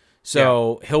hurt.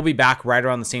 So He'll be back right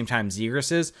around the same time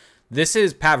Zegras is. This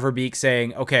is Pat Verbeek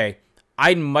saying, okay,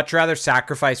 I'd much rather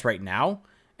sacrifice right now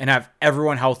and have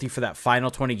everyone healthy for that final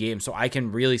 20 games so I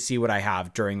can really see what I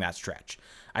have during that stretch.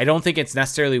 I don't think it's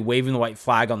necessarily waving the white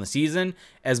flag on the season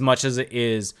as much as it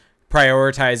is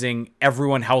prioritizing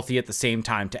everyone healthy at the same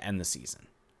time to end the season.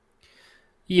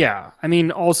 Yeah. I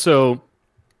mean, also,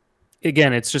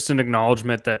 again, it's just an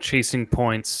acknowledgement that chasing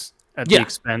points at the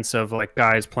expense of like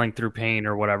guys playing through pain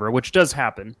or whatever, which does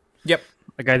happen. Yep.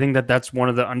 Like I think that that's one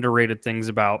of the underrated things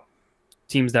about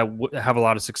teams that have a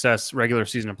lot of success regular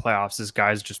season and playoffs is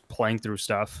guys just playing through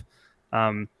stuff.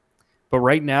 But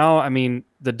right now, I mean,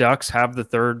 the Ducks have the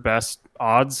third best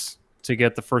odds to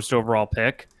get the first overall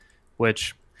pick,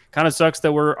 which kind of sucks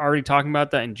that we're already talking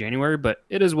about that in January, but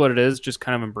it is what it is. Just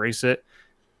kind of embrace it.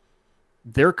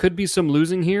 There could be some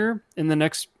losing here in the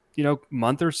next,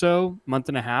 month or so, month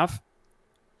and a half.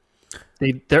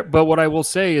 But what I will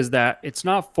say is that it's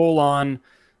not full on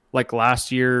like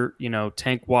last year,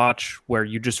 tank watch where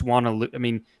you just want to I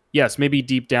mean, yes, maybe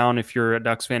deep down, if you're a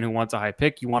Ducks fan who wants a high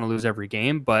pick, you want to lose every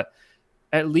game, but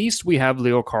at least we have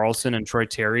Leo Carlsson and Troy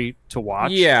Terry to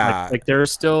watch. Yeah. Like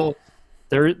there's still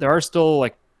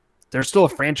a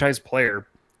franchise player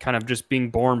kind of just being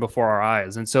born before our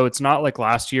eyes. And so it's not like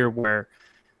last year where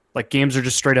like games are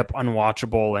just straight up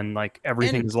unwatchable and like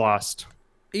everything's lost.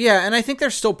 Yeah, and I think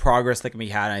there's still progress that can be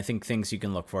had, and I think things you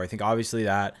can look for. I think obviously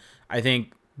that I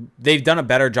think they've done a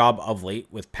better job of late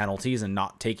with penalties and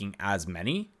not taking as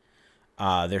many.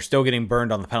 They're still getting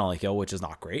burned on the penalty kill, which is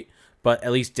not great, but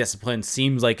at least discipline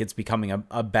seems like it's becoming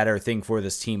a better thing for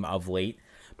this team of late.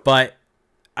 But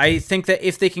I think that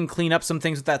if they can clean up some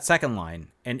things with that second line,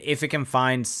 and if it can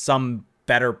find some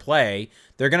better play,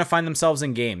 they're going to find themselves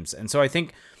in games. And so I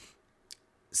think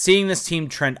seeing this team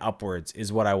trend upwards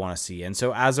is what I want to see. And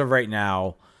so as of right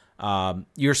now,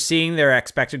 you're seeing their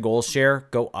expected goal share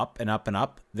go up and up and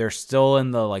up. They're still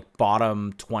in the like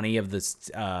bottom 20 of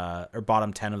this or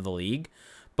bottom 10 of the league,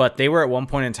 but they were at one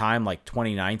point in time like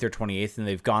 29th or 28th, and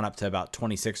they've gone up to about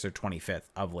 26th or 25th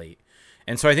of late.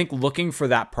 And so I think looking for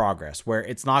that progress where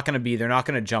it's not going to be, they're not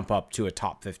going to jump up to a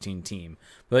top 15 team,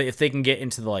 but if they can get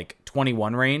into the like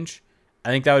 21 range, I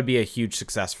think that would be a huge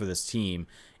success for this team.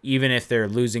 Even if they're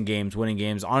losing games, winning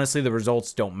games, honestly, the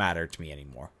results don't matter to me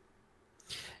anymore.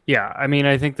 Yeah, I mean,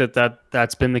 I think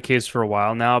that's been the case for a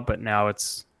while now, but now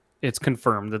it's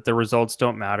confirmed that the results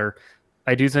don't matter.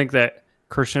 I do think that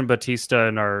Christian Batista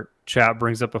in our chat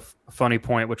brings up a funny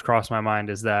point, which crossed my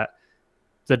mind, is that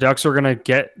the Ducks are gonna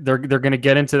get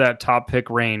into that top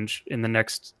pick range in the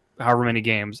next however many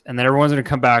games, and then everyone's gonna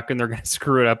come back and they're gonna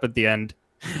screw it up at the end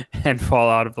and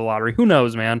fall out of the lottery. Who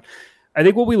knows, man? I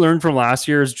think what we learned from last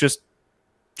year is just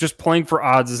playing for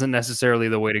odds isn't necessarily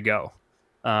the way to go.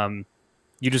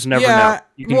 You just never know.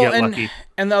 You can get lucky.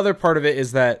 And the other part of it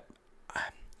is that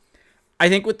I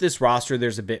think with this roster,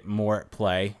 there's a bit more at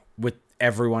play with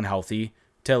everyone healthy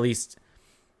to at least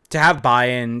to have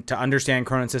buy-in, to understand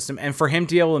Cronin's system, and for him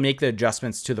to be able to make the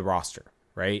adjustments to the roster,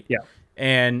 right? Yeah.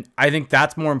 And I think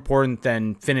that's more important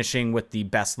than finishing with the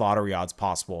best lottery odds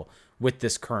possible with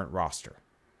this current roster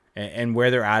and where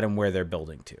they're at and where they're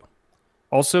building to.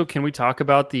 Also, can we talk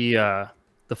about the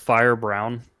Fire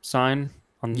Brown sign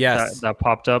on that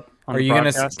popped up on the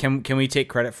broadcast? Can we take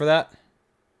credit for that?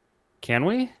 Can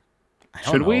we?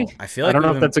 Should we? I feel like I don't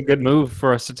know if that's a good move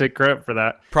for us to take credit for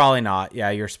that. Probably not.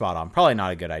 Yeah, you're spot on. Probably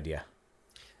not a good idea.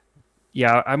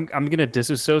 Yeah, I'm gonna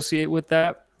disassociate with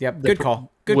that. Yep. Good call.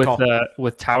 Good call.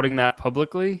 With touting that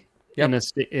publicly in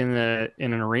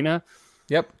an arena.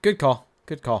 Yep. Good call.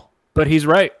 Good call. But he's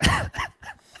right.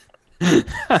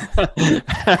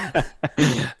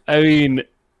 I mean,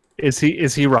 is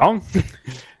he wrong?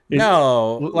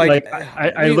 No.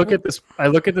 I look at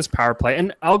this power play,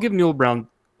 and I'll give Neil Brown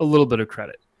a little bit of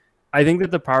credit. I think that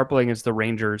the power play against the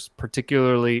Rangers,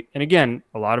 particularly, and again,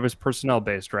 a lot of it's personnel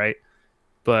based, right?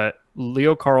 But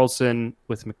Leo Carlsson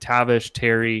with McTavish,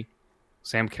 Terry,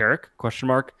 Sam Carrick, ?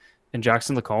 And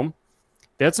Jackson Lacombe,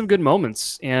 they had some good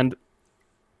moments. And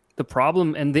the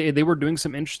problem, and they were doing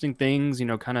some interesting things,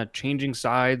 kind of changing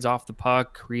sides off the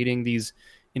puck, creating these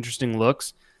interesting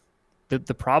looks.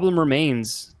 The problem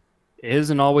remains, is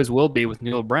and always will be with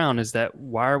Neil Brown, is that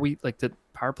why are we like the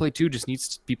power play 2 just needs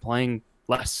to be playing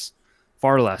less,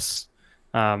 far less.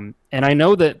 And I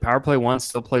know that power play 1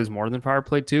 still plays more than power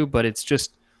play 2, but it's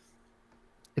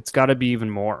got to be even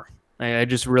more. I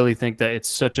just really think that it's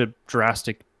such a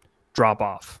drastic drop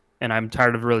off, and I'm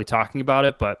tired of really talking about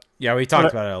it. But yeah, we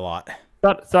talked about it a lot.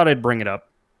 Thought I'd bring it up.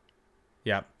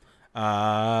 Yeah,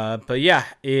 but yeah,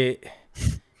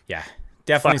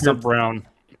 definitely Fire Brown.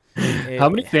 How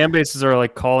many fan bases are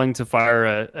like calling to fire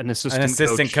an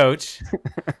assistant coach?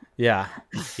 Yeah,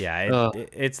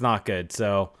 it's not good.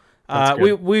 So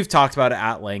we've talked about it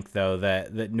at length, though,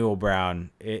 that Neil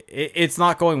Brown, it's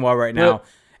not going well right now.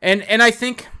 And I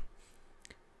think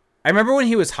I remember when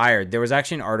he was hired, there was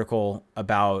actually an article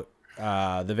about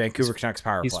the Vancouver Canucks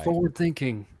power play. He's forward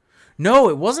thinking. No,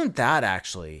 it wasn't that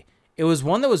actually. it was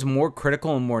one that was more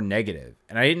critical and more negative,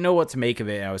 and I didn't know what to make of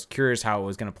it. And I was curious how it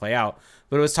was going to play out,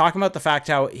 but it was talking about the fact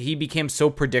how he became so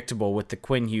predictable with the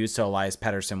Quinn Hughes to Elias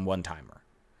Pettersson one-timer.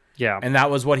 Yeah. And that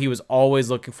was what he was always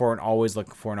looking for and always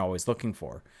looking for and always looking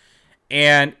for.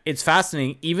 And it's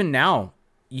fascinating. Even now,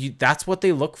 that's what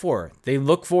they look for. They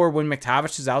look for when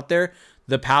McTavish is out there,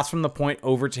 the pass from the point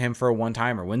over to him for a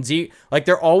one-timer. When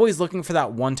they're always looking for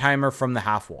that one-timer from the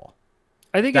half wall.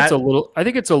 I think it's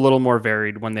a little more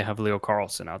varied when they have Leo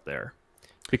Carlsson out there,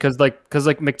 because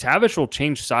McTavish will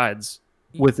change sides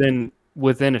within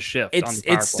a shift.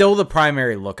 It's still the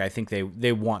primary look. I think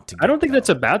they want to. I don't think that's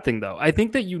a bad thing though. I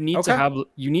think that you need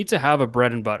to have a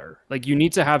bread and butter. Like you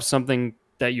need to have something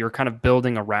that you're kind of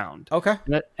building around. Okay.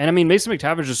 And I mean, Mason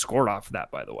McTavish just scored off of that,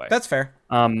 by the way. That's fair.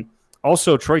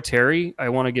 Also, Troy Terry, I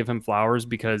want to give him flowers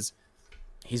because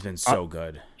he's been so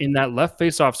good in that left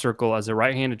faceoff circle as a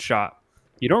right-handed shot.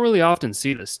 You don't really often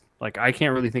see this. Like I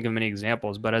can't really think of many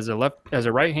examples, but as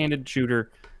a right-handed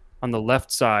shooter on the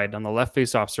left side, on the left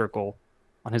faceoff circle,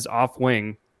 on his off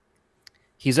wing,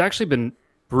 he's actually been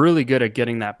really good at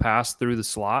getting that pass through the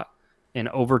slot and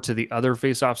over to the other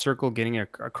faceoff circle, getting it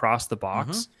across the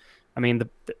box. Mm-hmm. I mean,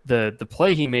 the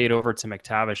play he made over to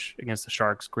McTavish against the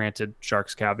Sharks, granted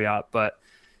Sharks caveat, but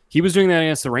he was doing that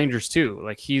against the Rangers too.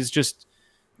 Like he's just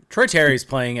Troy Terry's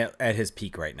playing at his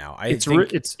peak right now.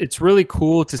 It's really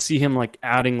cool to see him like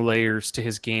adding layers to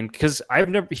his game because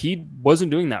he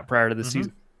wasn't doing that prior to the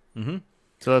season. Mm-hmm.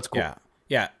 So that's cool.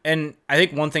 Yeah, and I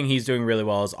think one thing he's doing really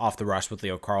well is off the rush with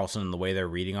Leo Carlsson and the way they're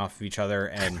reading off of each other,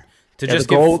 and to just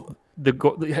the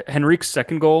goal, Henrique's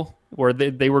second goal, where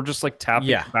they were just like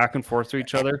tapping back and forth to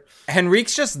each other.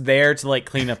 Henrique's just there to like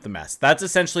clean up the mess. That's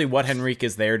essentially what Henrique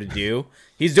is there to do.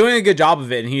 He's doing a good job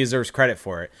of it, and he deserves credit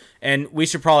for it. And we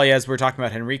should probably, as we're talking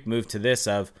about Henrique, move to this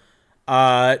of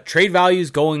trade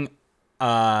values going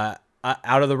out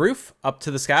of the roof, up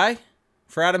to the sky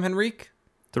for Adam Henrique.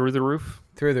 Through the roof.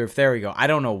 There we go. I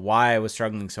don't know why I was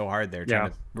struggling so hard there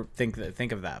trying to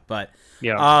think of that, but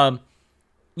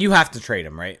you have to trade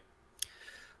him, right?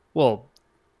 Well,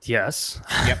 yes.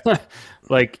 Yep.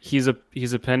 Like he's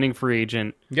a pending free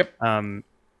agent. Yep.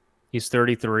 He's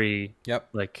 33. Yep.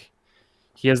 Like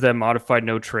he has that modified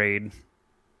no trade,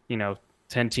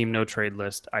 10-team no trade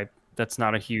list. That's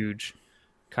not a huge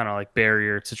kind of like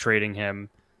barrier to trading him.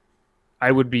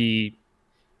 I mean,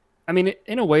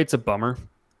 in a way, it's a bummer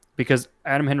because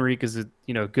Adam Henrique is a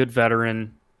good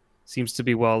veteran, seems to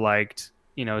be well liked,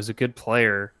 is a good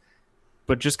player,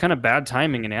 but just kind of bad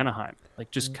timing in Anaheim. Like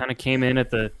just kind of came in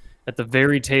at the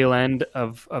very tail end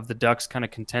of the Ducks kind of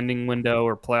contending window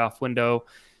or playoff window,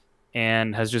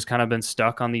 and has just kind of been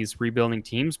stuck on these rebuilding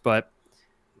teams. But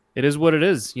it is what it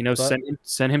is.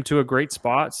 Send him to a great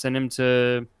spot, send him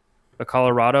to a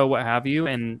Colorado, what have you,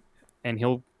 and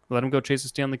he'll let him go chase a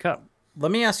Stanley Cup.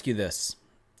 Let me ask you this: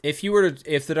 if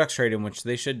the Ducks trade him, which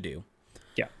they should do,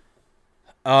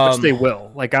 which they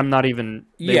will. Like I'm not even.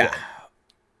 Will.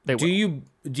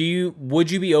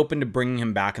 Would you be open to bringing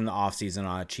him back in the offseason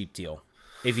on a cheap deal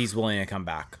if he's willing to come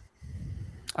back?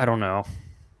 I don't know.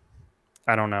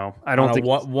 I don't think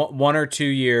 1 or 2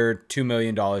 year, $2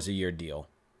 million a year deal.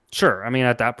 Sure. I mean,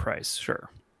 at that price, sure.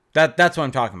 That's what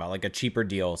I'm talking about, like a cheaper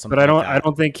deal. But I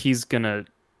don't think he's gonna.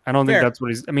 I don't think that's what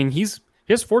he's. I mean, he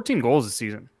has 14 goals this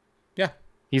season. Yeah.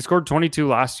 He scored 22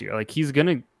 last year. Like he's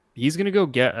gonna go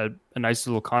get a nice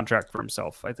little contract for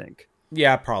himself, I think.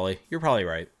 Yeah, probably. You're probably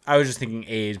right. I was just thinking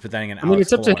age, but then again, I mean,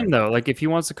 it's up to him though. Like if he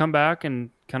wants to come back and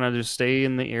kind of just stay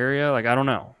in the area, like I don't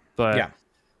know, but yeah,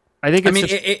 I think.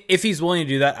 If he's willing to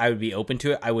do that, I would be open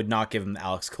to it. I would not give him the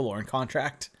Alex Killorn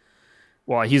contract.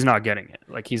 Well, he's not getting it.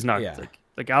 Like he's not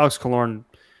like Alex Killorn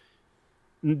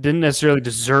didn't necessarily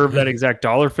deserve that exact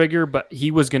dollar figure, but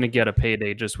he was going to get a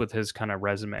payday just with his kind of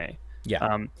resume.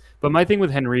 Yeah. But my thing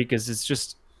with Henrique is it's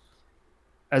just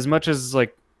as much as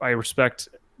like I respect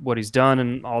what he's done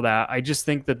and all that, I just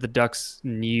think that the Ducks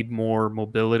need more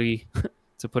mobility,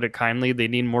 to put it kindly. They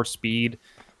need more speed.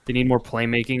 They need more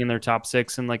playmaking in their top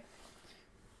six, and like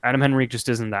Adam Henrique just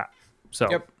isn't that. So,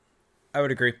 yep, I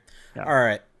would agree. Yeah. All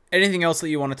right. Anything else that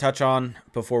you want to touch on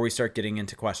before we start getting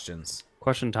into questions?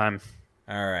 Question time.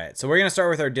 All right. So we're going to start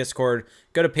with our Discord.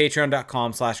 Go to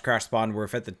patreon.com/crashspawn, where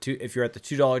if you're at the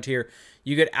 $2 tier,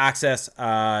 you get access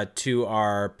to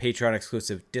our Patreon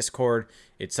exclusive Discord.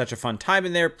 It's such a fun time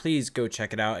in there. Please go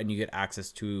check it out, and you get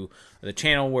access to the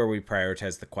channel where we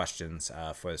prioritize the questions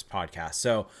for this podcast.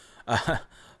 So,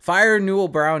 Fire Newell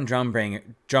Brown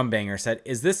Drumbanger said,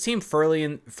 "Is this team firmly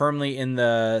in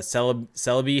the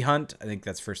Celebi hunt?" I think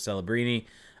that's for Celebrini.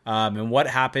 And whatever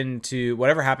happened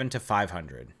to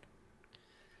 500?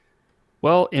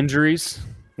 Well, injuries.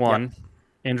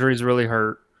 Injuries really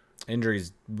hurt.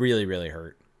 Injuries really, really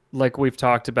hurt. Like we've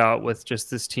talked about with just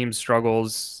this team's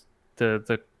struggles,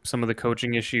 the some of the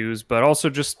coaching issues, but also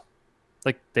just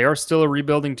like they are still a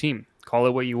rebuilding team. Call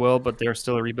it what you will, but they're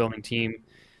still a rebuilding team.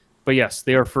 But yes,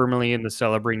 they are firmly in the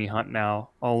Celebrini hunt now.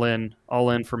 All in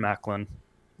for Macklin.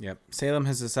 Yep. Salem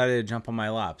has decided to jump on my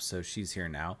lap, so she's here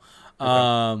now.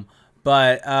 Okay.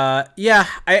 Yeah,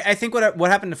 I think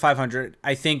what happened to 500,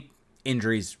 I think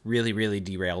injuries really, really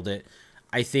derailed it.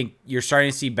 I think you're starting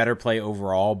to see better play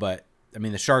overall, but I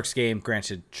mean, the Sharks game,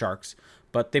 granted, Sharks,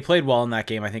 but they played well in that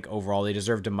game. I think overall they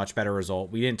deserved a much better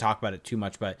result. We didn't talk about it too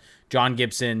much, but John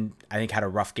Gibson, I think, had a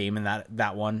rough game in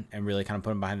that one and really kind of put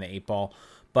him behind the 8 ball.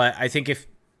 But I think if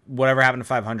whatever happened to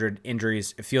 500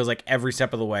 injuries, it feels like every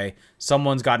step of the way,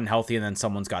 someone's gotten healthy and then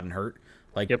someone's gotten hurt.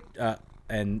 Like, yep.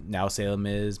 And now Salem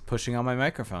is pushing on my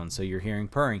microphone, so you're hearing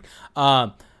purring.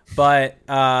 What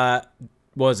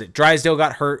was it? Drysdale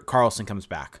got hurt. Carlson comes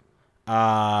back.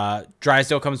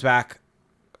 Drysdale comes back.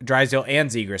 Drysdale and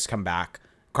Zegras come back.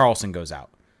 Carlson goes out.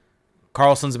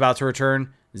 Carlson's about to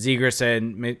return. Zegras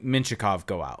and Minchikov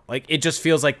go out. Like, it just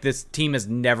feels like this team has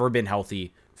never been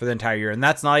healthy for the entire year, and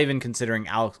that's not even considering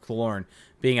Alex Killorn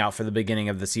being out for the beginning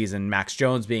of the season, Max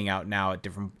Jones being out now at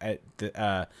different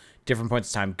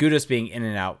points in time, Gudas being in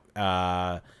and out,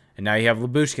 and now you have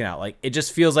Lyubushkin out. Like, it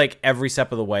just feels like every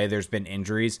step of the way there's been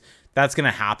injuries. That's going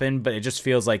to happen, but it just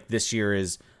feels like this year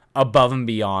is above and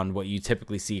beyond what you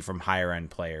typically see from higher end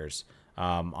players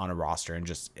on a roster, and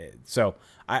just so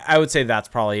I would say that's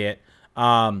probably it.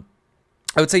 I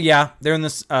would say they're in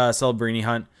this Celebrini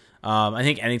hunt. I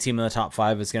think any team in the top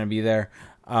 5 is going to be there.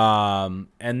 And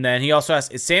then he also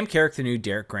asked, is Sam Carrick the new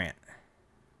Derek Grant?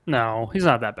 No, he's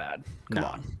not that bad. Come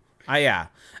on.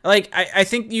 I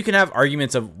think you can have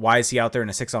arguments of why is he out there in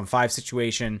a 6-on-5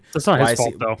 situation. That's not his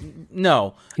fault, though.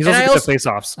 No. He's also good at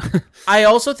face-offs. I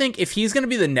also think if he's going to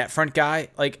be the net front guy,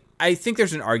 like, I think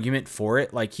there's an argument for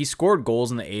it. Like, he scored goals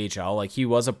in the AHL. Like, he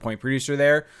was a point producer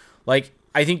there. Like,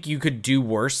 I think you could do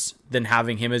worse than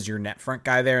having him as your net front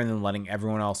guy there and then letting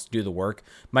everyone else do the work.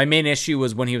 My main issue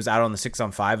was when he was out on the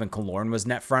 6-on-5 and Killorn was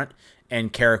net front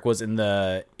and Carrick was in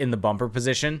the bumper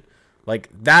position. Like,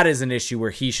 that is an issue where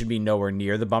he should be nowhere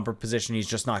near the bumper position. He's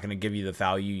just not going to give you the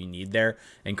value you need there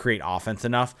and create offense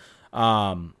enough.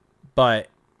 But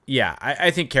yeah, I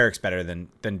think Carrick's better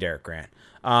than Derek Grant.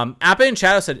 Appa in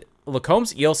Shadow said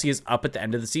Lacombe's ELC is up at the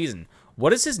end of the season.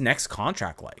 What is his next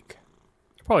contract like?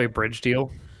 Probably a bridge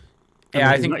deal.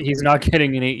 I think he's not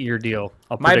getting an 8-year deal.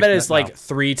 My bet is like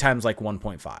 3 times like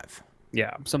 1.5.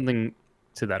 Yeah, something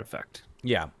to that effect.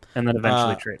 Yeah. And then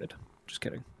eventually traded. Just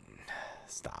kidding.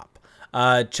 Stop.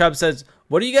 Chubb says,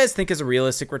 what do you guys think is a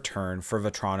realistic return for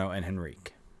Vetrano and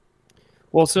Henrique?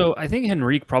 Well, so I think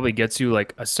Henrique probably gets you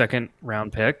like a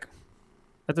 2nd-round pick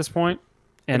at this point.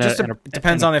 And it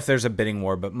depends on if there's a bidding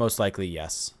war, but most likely,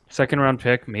 yes. 2nd-round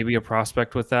pick, maybe a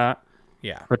prospect with that.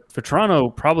 Yeah. But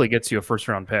Vetrano probably gets you a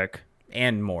 1st-round pick.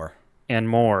 And more.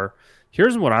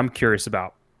 Here's what I'm curious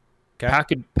about.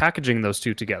 Okay. Packaging those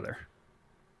two together.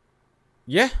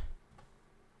 Yeah.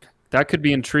 That could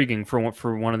be intriguing for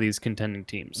one of these contending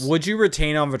teams. Would you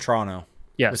retain on Vetrano?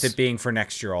 Yes. With it being for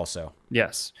next year also?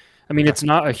 Yes. I mean, it's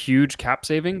not a huge cap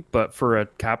saving, but for a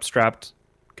cap-strapped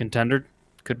contender,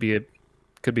 could be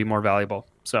more valuable.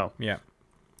 So yeah.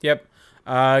 Yep.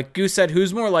 Goose said,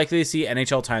 who's more likely to see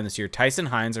NHL time this year, Tyson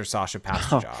Hines or Sasha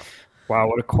Pastujov? Wow,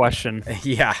 what a question.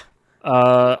 Yeah.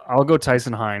 I'll go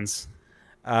Tyson Hines.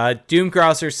 Doom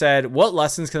Grouser said, what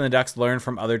lessons can the Ducks learn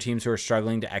from other teams who are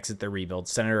struggling to exit their rebuild?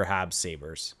 Senator Habs,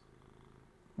 Sabres.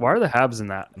 Why are the Habs in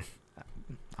that?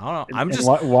 I don't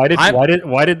know.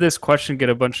 Why did this question get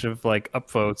a bunch of like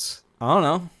upvotes? I don't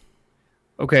know.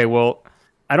 Okay, well,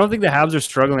 I don't think the Habs are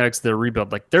struggling to exit their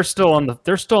rebuild. Like they're still on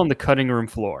the cutting room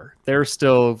floor. They're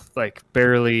still like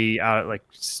barely out, like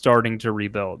starting to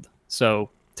rebuild. So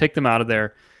take them out of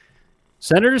there.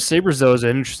 Senators Sabres though is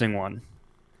an interesting one.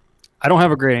 I don't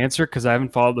have a great answer because I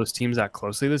haven't followed those teams that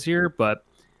closely this year, but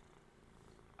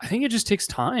I think it just takes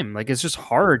time. Like it's just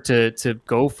hard to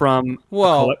go from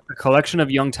a collection of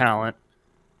young talent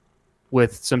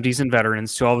with some decent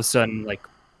veterans to all of a sudden like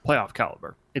playoff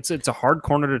caliber. It's a hard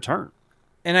corner to turn.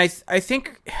 And I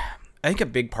think a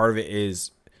big part of it is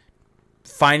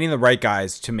finding the right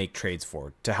guys to make trades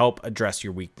for, to help address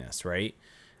your weakness, right?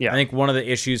 Yeah. I think one of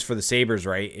the issues for the Sabres,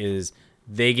 right, is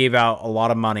they gave out a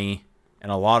lot of money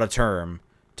and a lot of term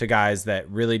to guys that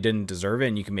really didn't deserve it,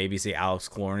 and you can maybe say Alex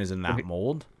Killorn is in that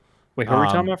mold. Wait, who are we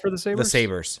talking about for the Sabres? The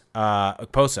Sabres.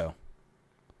 Okposo.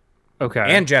 Okay.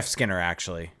 And Jeff Skinner,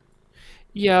 actually.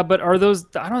 Yeah, but are those...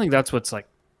 I don't think that's what's like...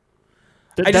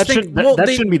 That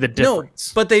shouldn't be the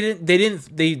difference. No, but they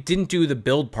didn't do the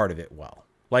build part of it well.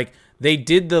 Like they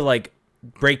did the like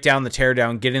break down the tear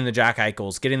down, getting the Jack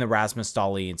Eichels, getting the Rasmus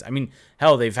Dahlins. I mean,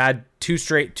 hell, they've had two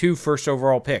first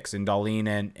overall picks in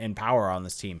Dahlin and Power on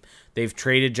this team. They've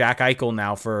traded Jack Eichel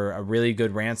now for a really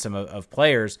good ransom of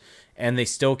players, and they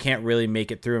still can't really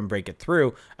make it through and break it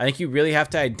through. I think you really have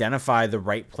to identify the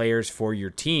right players for your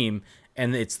team,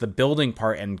 and it's the building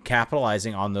part and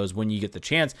capitalizing on those when you get the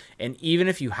chance. And even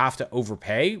if you have to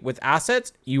overpay with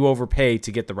assets, you overpay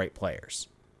to get the right players.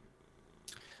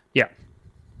 Yeah.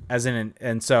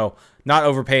 And so not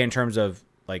overpay in terms of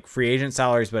like free agent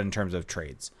salaries, but in terms of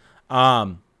trades.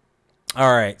 All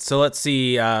right, so let's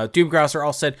see. Doomgrouser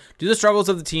all said, do the struggles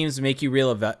of the teams make you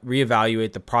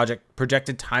reevaluate the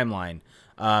projected timeline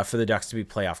for the Ducks to be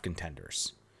playoff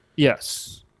contenders?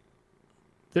 Yes.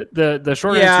 The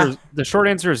short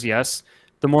answer is yes.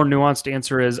 The more nuanced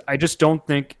answer is I just don't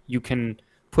think you can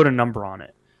put a number on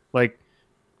it. Like,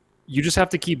 you just have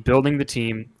to keep building the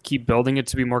team, keep building it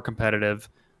to be more competitive,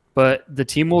 but the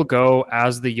team will go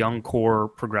as the young core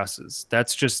progresses.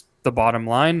 That's just the bottom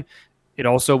line. It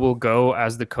also will go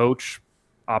as the coach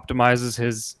optimizes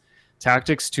his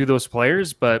tactics to those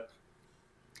players, but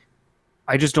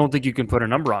I just don't think you can put a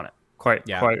number on it. Quite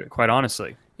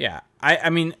honestly. Yeah.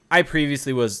 I mean, I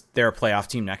previously was their playoff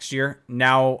team next year.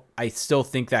 Now I still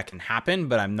think that can happen,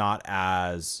 but I'm not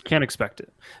as can't expect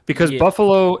it because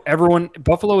Buffalo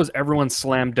is everyone's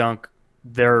slam dunk.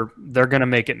 They're gonna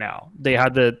make it now. They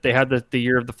had the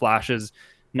year of the flashes.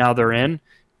 Now they're in,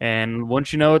 and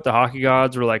once you know it, the hockey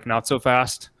gods were like, not so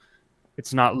fast.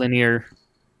 It's not linear.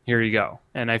 Here you go.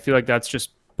 And I feel like that's just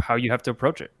how you have to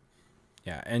approach it.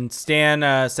 Yeah. And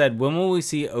Stan said, when will we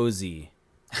see OZ?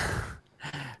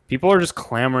 People are just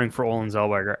clamoring for Olin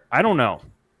Zellweger. I don't know.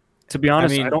 To be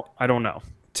honest, I don't know.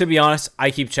 To be honest,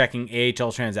 I keep checking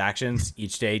AHL transactions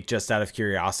each day just out of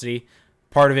curiosity.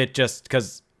 Part of it just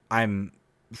because I'm,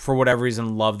 for whatever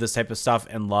reason, love this type of stuff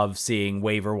and love seeing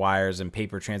waiver wires and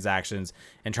paper transactions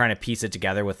and trying to piece it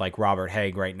together with like Robert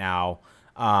Haig right now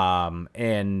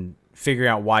and figuring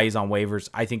out why he's on waivers.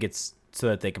 I think it's so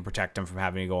that they can protect him from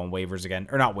having to go on waivers again.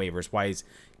 Or not waivers, why he's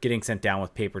getting sent down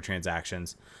with paper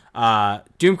transactions.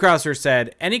 Doomcrosser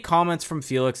said, any comments from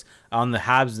Felix on the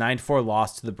Habs 9-4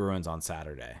 loss to the Bruins on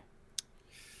Saturday?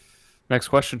 Next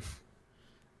question.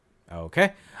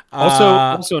 Okay.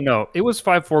 Also no. It was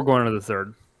 5-4 going into the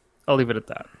third. I'll leave it at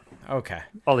that. Okay.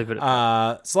 I'll leave it at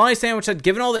that. Salami Sandwich said,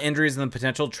 given all the injuries and the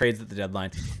potential trades at the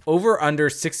deadline, over under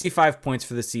 65 points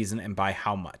for the season and by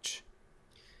how much?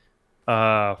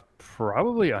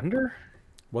 Probably under.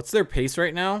 What's their pace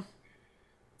right now?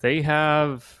 They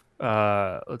have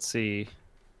let's see.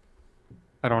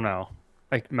 I don't know.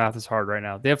 Like, math is hard right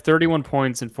now. They have 31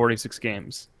 points in 46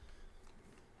 games.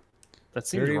 That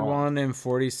seems 31 wrong. and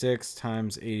 46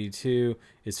 times 82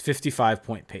 is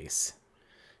 55-point pace.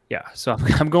 Yeah, so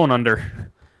I'm going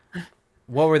under.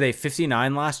 What were they,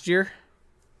 59 last year?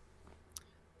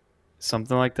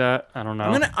 Something like that. I don't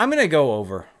know. I'm gonna go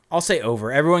over. I'll say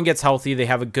over. Everyone gets healthy. They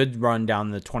have a good run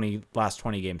down the last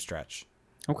 20 game stretch.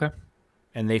 Okay.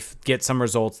 And they get some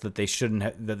results that they should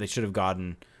have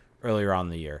gotten earlier on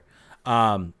in the year.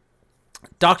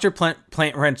 Dr.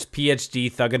 Plant Wrench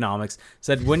PhD Thugonomics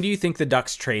said, when do you think the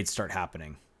Ducks trades start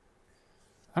happening?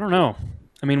 I don't know.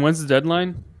 I mean, when's the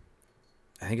deadline?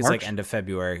 I think it's March? Like end of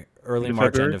February. Early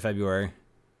March, end of February.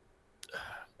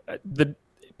 The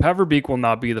Paverbeek will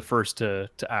not be the first to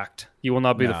act. He will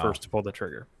not be the first to pull the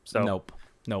trigger. So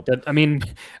Nope. I mean,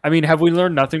 have we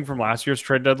learned nothing from last year's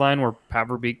trade deadline where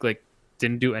Paverbeek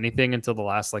didn't do anything until the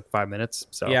last 5 minutes?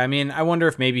 So yeah, I mean, I wonder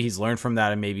if maybe he's learned from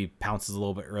that and maybe pounces a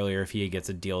little bit earlier if he gets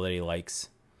a deal that he likes.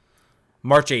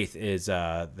 March 8th is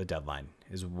the deadline,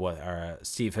 is what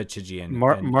Steve Hitchigi and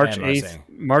March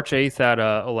 8th at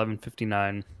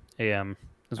 11:59 a.m.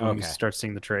 is when we start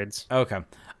seeing the trades. Okay.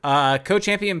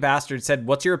 Co-champion Bastard said,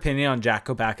 what's your opinion on Jack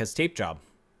Kopacka's tape job?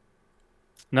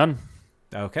 None.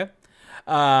 Okay.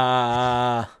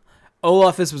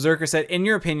 Olaf is Berserker said, in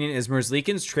your opinion, is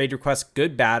Merzlikin's trade request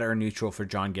good, bad, or neutral for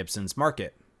John Gibson's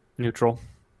market? Neutral.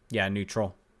 Yeah,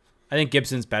 neutral. I think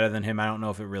Gibson's better than him. I don't know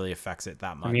if it really affects it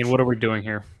that much. I mean, what are we doing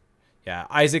here? Yeah.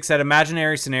 Isaac said,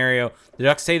 imaginary scenario. The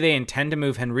Ducks say they intend to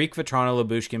move Henrique, Vetrano,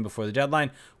 Labushkin before the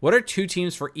deadline. What are two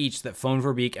teams for each that phone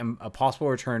Verbeek and a possible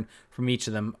return from each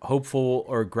of them, hopeful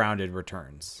or grounded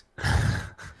returns?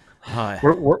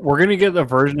 We're going to get a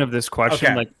version of this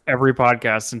question every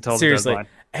podcast until the deadline.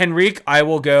 Henrique, I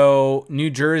will go New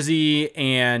Jersey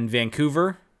and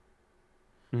Vancouver.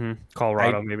 Mm-hmm.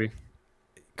 Colorado, maybe.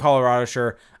 Colorado,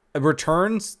 sure.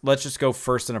 Returns, let's just go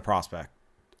first in a prospect.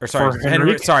 Or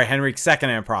Henrique second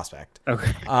in a prospect.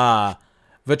 Okay.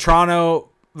 Vetrano,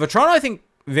 I think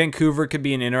Vancouver could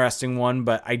be an interesting one,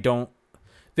 but I don't.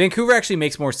 Vancouver actually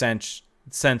makes more sense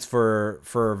for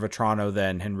Vetrano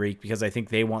than Henrique because I think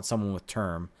they want someone with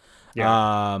term.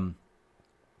 Yeah.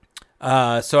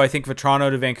 So I think Vetrano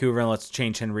to Vancouver, and let's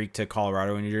change Henrique to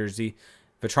Colorado and New Jersey.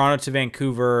 Vetrano to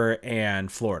Vancouver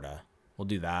and Florida. We'll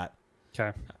do that.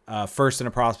 Okay. First in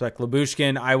a prospect,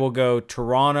 Lyubushkin. I will go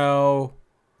Toronto.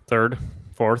 Third,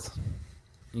 fourth.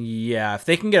 Yeah, if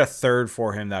they can get a third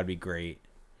for him, that'd be great.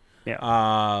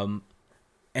 Yeah.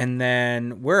 And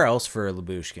then where else for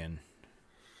Lyubushkin?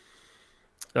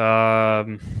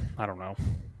 I don't know.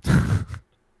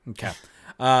 Okay.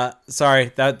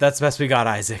 Sorry, that's the best we got,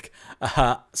 Isaac.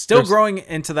 Still growing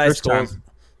into that goal.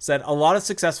 Said a lot of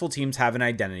successful teams have an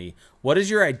identity. What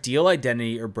is your ideal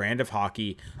identity or brand of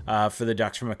hockey for the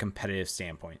Ducks from a competitive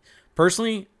standpoint?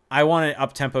 Personally, I want an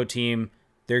up-tempo team.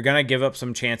 They're going to give up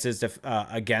some chances to,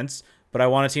 against, but I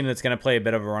want a team that's going to play a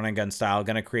bit of a run-and-gun style,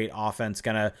 going to create offense,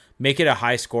 going to make it a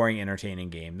high-scoring, entertaining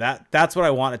game. That's what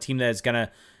I want, a team that is going to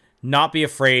not be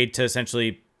afraid to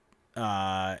essentially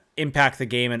impact the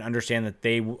game and understand that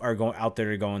they are going out there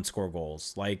to go and score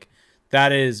goals. Like,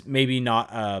 that is maybe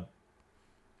not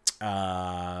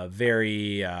a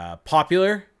very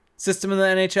popular system in the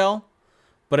NHL,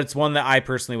 but it's one that I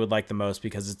personally would like the most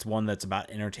because it's one that's about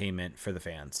entertainment for the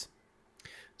fans.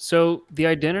 So the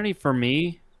identity for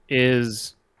me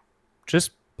is just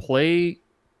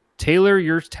tailor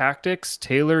your tactics,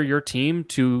 tailor your team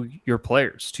to your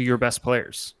players, to your best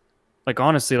players. Like,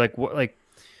 honestly, like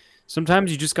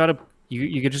sometimes you just gotta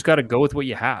go with what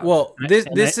you have. Well, I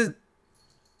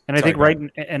think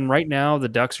right now the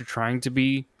Ducks are trying to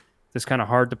be this kind of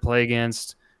hard to play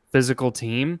against physical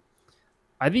team.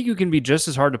 I think you can be just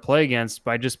as hard to play against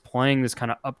by just playing this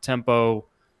kind of up-tempo,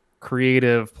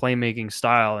 creative playmaking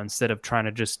style instead of trying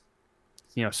to just,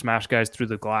 smash guys through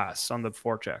the glass on the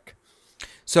forecheck.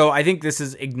 So I think this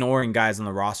is ignoring guys on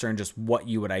the roster and just what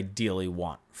you would ideally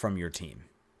want from your team.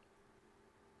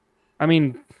 I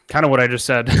mean, kind of what I just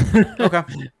said. Okay.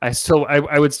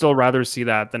 I would still rather see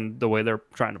that than the way they're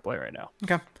trying to play right now.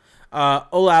 Okay.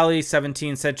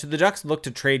 Olali17 said, should the Ducks look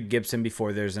to trade Gibson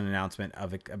before there's an announcement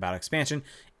about expansion?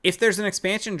 If there's an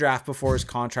expansion draft before his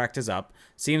contract is up,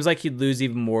 seems like he'd lose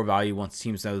even more value once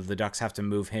teams know that the Ducks have to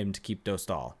move him to keep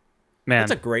Dostal. Man,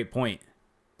 that's a great point.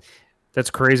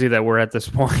 That's crazy that we're at this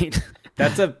point.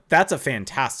 That's a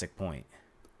fantastic point.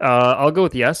 I'll go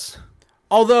with yes.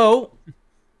 Although,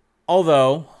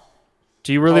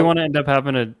 do you really want to end up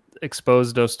having to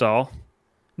expose Dostal?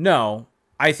 No,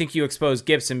 I think you expose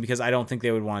Gibson because I don't think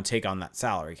they would want to take on that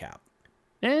salary cap.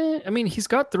 I mean, he's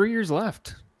got 3 years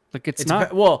left. Like, it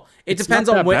depends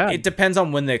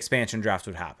on when the expansion draft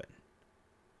would happen.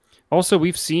 Also,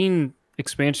 we've seen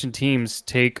expansion teams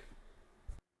take.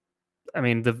 I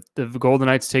mean, the Golden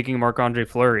Knights taking Marc-Andre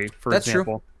Fleury, for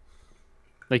example.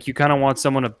 True. Like, you kind of want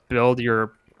someone to build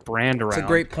your brand around. That's a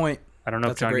great point. I don't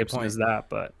know if John Gibson is that,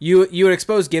 but you would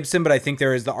expose Gibson, but I think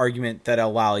there is the argument that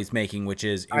O'Lally's making, which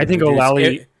is I think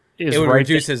O'Lally would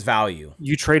reduce his value.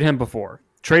 You trade him before.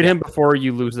 Him before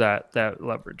you lose that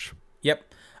leverage. Yep.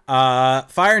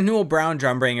 Fire Newell Brown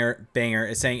banger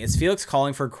is saying, is Felix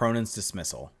calling for Cronin's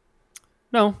dismissal?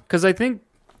 No, because I think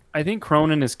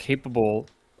Cronin is capable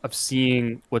of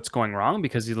seeing what's going wrong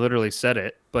because he literally said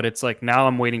it, but it's like now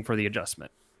I'm waiting for the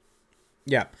adjustment.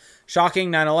 Yeah.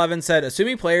 Shocking 9/11 said,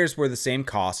 assuming players were the same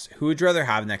cost, who would you rather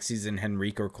have next season,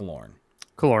 Henrique or Killorn?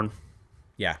 Killorn.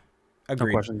 Yeah.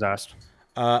 Agreed. No questions asked.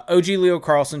 OG Leo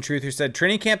Carlson Truther said,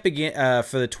 training camp begin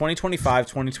for the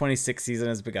 2025-2026 season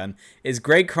has begun. Is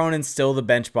Greg Cronin still the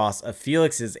bench boss of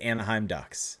Felix's Anaheim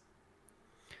Ducks?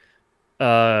 Do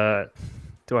I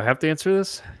have to answer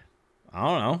this? I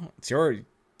don't know.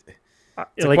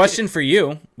 It's a question for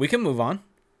you. We can move on.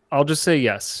 I'll just say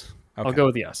yes. Okay. I'll go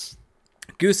with yes.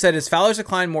 Goose said, is Fowler's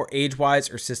decline more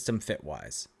age-wise or system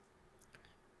fit-wise?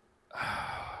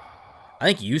 I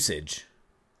think usage.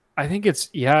 I think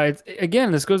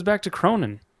again, this goes back to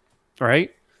Cronin, right?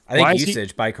 I think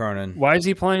usage by Cronin. Why is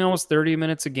he playing almost 30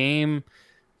 minutes a game?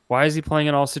 Why is he playing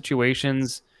in all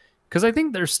situations? Because I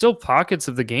think there's still pockets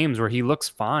of the games where he looks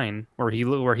fine, where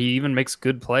he even makes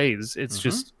good plays. It's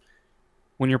just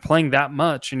when you're playing that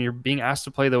much and you're being asked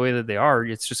to play the way that they are,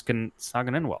 it's not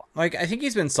gonna end well. Like, I think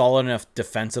he's been solid enough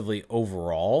defensively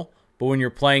overall, but when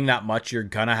you're playing that much, you're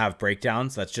gonna have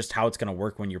breakdowns. That's just how it's gonna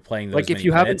work when you're playing those. Like, if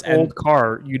you have an old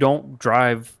car, you don't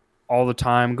drive all the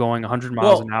time going 100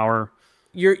 miles an hour.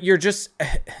 You're just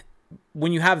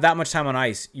when you have that much time on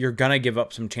ice, you're gonna give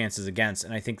up some chances against.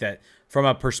 And I think that from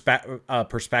a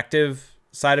perspective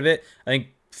side of it, I think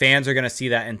fans are going to see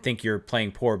that and think you're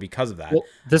playing poor because of that. Well,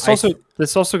 this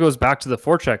also goes back to the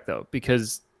forecheck, though,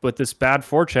 because with this bad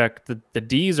forecheck, the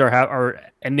Ds are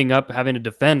ending up having to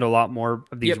defend a lot more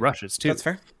of these rushes too. That's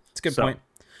fair. It's a good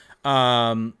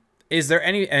point. Is there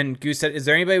any, and Goose said, is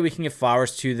there anybody we can give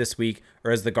flowers to this week,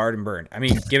 or is the garden burned? I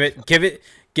mean, give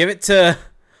them to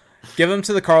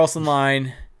the Carlson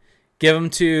line, give them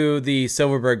to the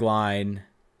Silverberg line,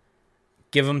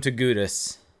 give them to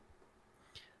Gudis.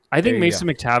 I think Mason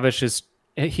McTavish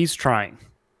he's trying.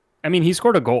 I mean, he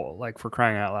scored a goal, like, for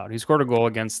crying out loud. He scored a goal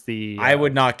against the... I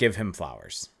would not give him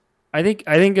flowers. I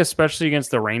think especially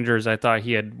against the Rangers, I thought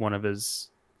he had one of his,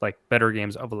 like, better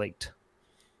games of late.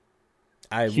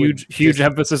 Huge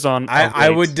emphasis on... I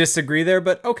would disagree there,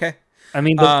 but okay. I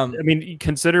mean,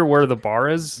 consider where the bar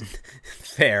is.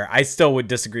 Fair. I still would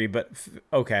disagree, but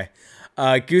okay.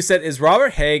 Goose said, is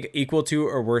Robert Haig equal to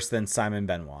or worse than Simon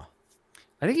Benoit?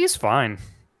 I think he's fine.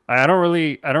 I don't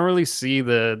really see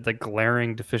the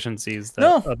glaring deficiencies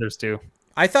that others do.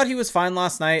 I thought he was fine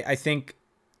last night. I think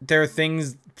there are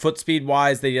things foot speed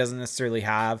wise that he doesn't necessarily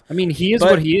have. I mean, he is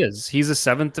what he is. He's a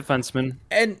seventh defenseman,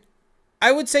 and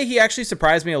I would say he actually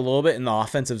surprised me a little bit in the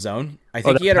offensive zone. I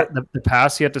think he had the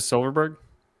pass he had to Silverberg.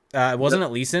 Wasn't it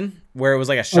Leeson where it was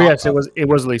like a shot? Oh, yes, it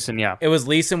was Leeson. Yeah, it was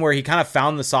Leeson where he kind of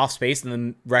found the soft space and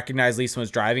then recognized Leeson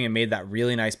was driving and made that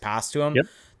really nice pass to him. Yep.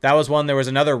 That was one. There was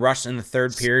another rush in the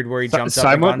third period where he jumped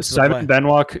up. Simon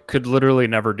Benoit could literally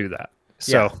never do that.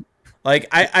 So, like,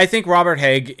 I think Robert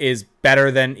Haig is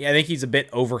better than. I think he's a bit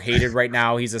overhated right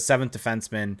now. He's a seventh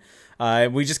defenseman.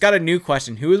 We just got a new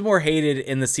question: who is more hated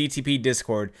in the CTP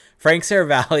Discord? Frank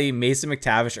Saravalli, Mason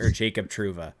McTavish, or Jacob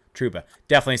Trouba?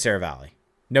 Definitely Saravalli.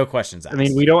 No questions asked. I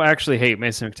mean, we don't actually hate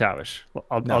Mason McTavish.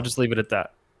 I'll just leave it at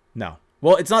that. No.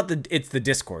 Well, it's the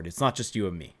Discord. It's not just you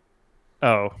and me.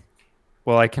 Oh.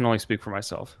 Well, I can only speak for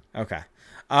myself. Okay.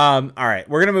 All right.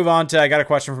 We're going to move on to, I got a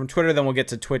question from Twitter, then we'll get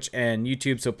to Twitch and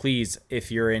YouTube. So please,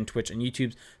 if you're in Twitch and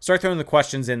YouTube, start throwing the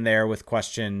questions in there with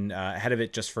question ahead of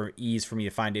it just for ease for me to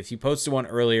find it. If you posted one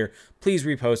earlier, please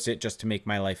repost it just to make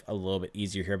my life a little bit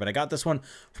easier here. But I got this one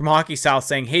from Hockey South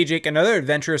saying, hey, Jake, another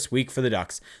adventurous week for the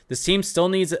Ducks. This team still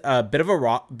needs a bit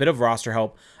of roster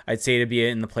help, I'd say, to be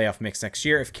in the playoff mix next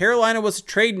year. If Carolina was a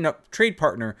trade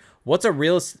partner, what's a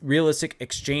realistic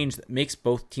exchange that makes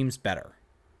both teams better?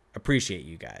 Appreciate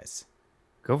you guys.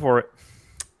 Go for it.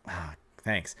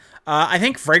 Thanks. I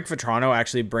think Frank Vetrano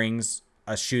actually brings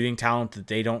a shooting talent that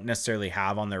they don't necessarily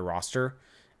have on their roster,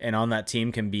 and on that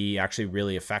team can be actually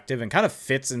really effective and kind of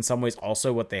fits in some ways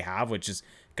also what they have, which is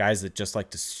guys that just like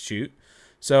to shoot.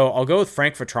 So I'll go with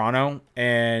Frank Vetrano.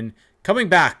 And coming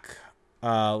back,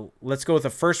 let's go with a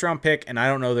first-round pick, and I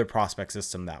don't know their prospect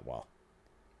system that well.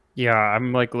 Yeah,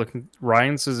 I'm like looking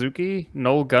Ryan Suzuki,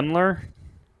 Noel Gunler.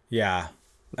 Yeah,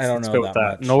 I don't know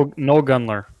that much. Noel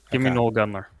Gunler. Give me Noel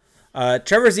Gunler.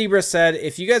 Trevor Zebra said,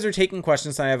 if you guys are taking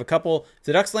questions, I have a couple. If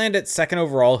the Ducks land at second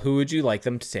overall, who would you like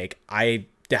them to take? I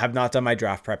have not done my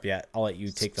draft prep yet. I'll let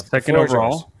you take the second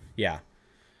overall. Yeah.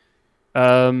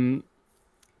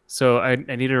 So I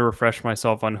need to refresh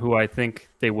myself on who I think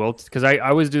they will, because I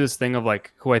always do this thing of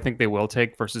like who I think they will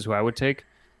take versus who I would take.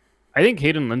 I think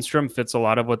Hayden Lindstrom fits a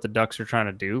lot of what the Ducks are trying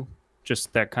to do.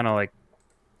 Just that kind of like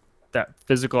that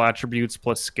physical attributes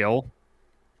plus skill.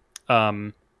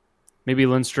 Maybe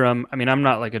Lindstrom. I mean, I'm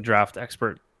not like a draft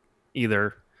expert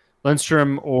either.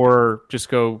 Lindstrom, or just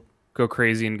go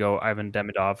crazy and go Ivan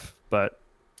Demidov. But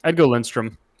I'd go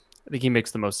Lindstrom. I think he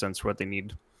makes the most sense for what they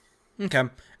need. Okay.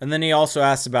 And then he also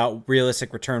asked about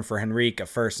realistic return for Henrique at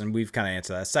first, and we've kind of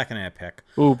answered that. Second and a pick.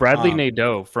 Ooh, Bradley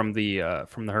Nadeau from the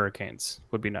Hurricanes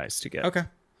would be nice to get. Okay.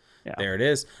 Yeah. There it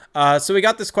is. So we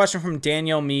got this question from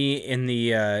Daniel Me in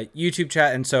the YouTube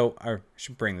chat, and so I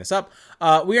should bring this up.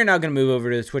 We are now going to move over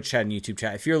to the Twitch chat and YouTube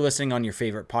chat. If you're listening on your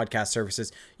favorite podcast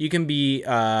services, you can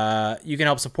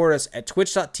help support us at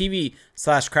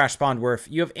twitch.tv/crashbond, where if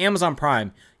you have Amazon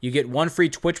Prime, you get one free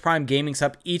Twitch Prime gaming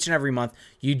sub each and every month.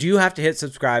 You do have to hit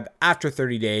subscribe after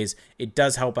 30 days. It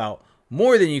does help out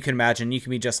more than you can imagine. You can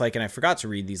be just like, and I forgot to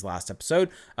read these last episode,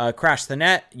 Crash the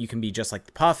Net. You can be just like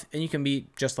the Puff, and you can be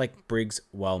just like Briggs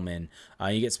Wellman.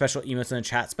 You get special emotes in the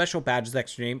chat, special badges,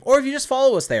 extra name, or if you just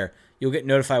follow us there, you'll get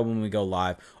notified when we go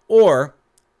live. Or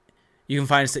you can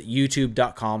find us at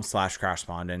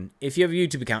youtube.com/crashbond. And if you have a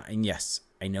YouTube account, and yes,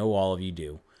 I know all of you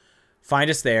do, find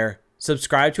us there,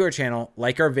 subscribe to our channel,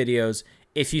 like our videos.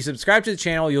 If you subscribe to the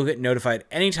channel, you'll get notified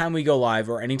anytime we go live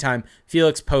or anytime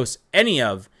Felix posts any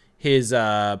of his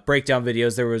breakdown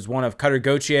videos. There was one of Cutter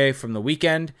Gauthier from the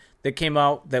weekend that came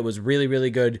out that was really, really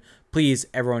good. Please,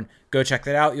 everyone, go check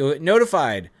that out. You'll get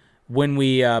notified when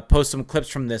we post some clips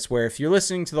from this, where if you're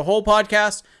listening to the whole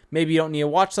podcast, maybe you don't need to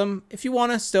watch them. If you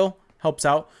want to, still helps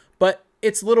out. But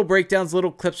it's little breakdowns,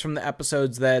 little clips from the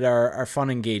episodes that are fun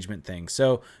engagement things.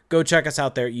 So go check us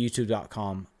out there at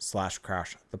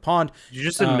youtube.com/crashthepond. Did you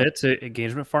just admit to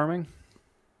engagement farming?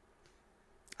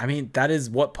 I mean, that is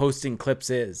what posting clips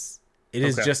is. It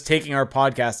is just taking our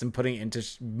podcast and putting it into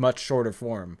much shorter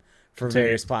form for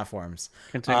various platforms.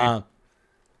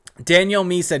 Danielle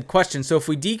Me said, question, so if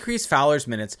we decrease Fowler's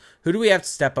minutes, who do we have to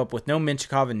step up with no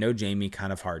Minchikov and no Jamie?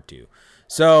 Kind of hard to.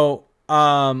 So,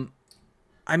 I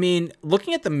mean,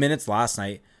 looking at the minutes last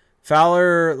night,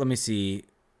 Fowler, let me see.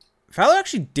 Fowler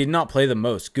actually did not play the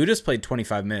most. Gudas played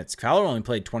 25 minutes. Fowler only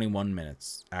played 21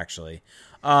 minutes, actually.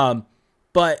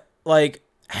 But, like,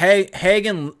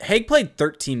 Haig played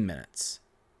 13 minutes.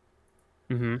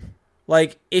 Mm-hmm.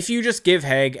 Like, if you just give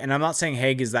Haig, and I'm not saying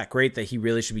Haig is that great that he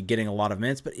really should be getting a lot of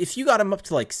minutes, but if you got him up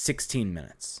to like 16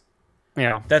 minutes,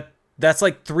 that's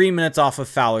like 3 minutes off of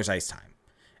Fowler's ice time.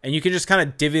 And you can just kind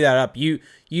of divvy that up. You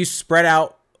spread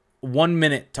out 1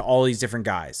 minute to all these different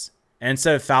guys. And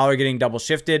instead of Fowler getting double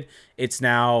shifted, it's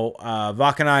now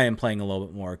Vakanainen playing a little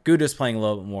bit more, Gudas playing a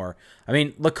little bit more. I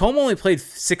mean, Lacombe only played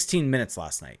 16 minutes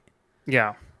last night.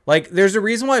 Yeah. Like, there's a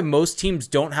reason why most teams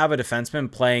don't have a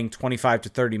defenseman playing 25 to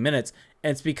 30 minutes,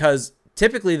 and it's because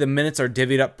typically the minutes are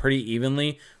divvied up pretty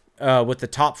evenly, with the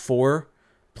top four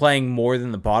playing more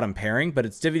than the bottom pairing, but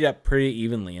it's divvied up pretty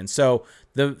evenly. And so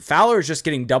the Fowler is just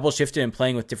getting double shifted and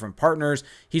playing with different partners.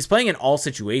 He's playing in all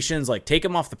situations. Like, take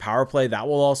him off the power play. That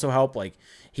will also help. Like,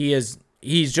 he's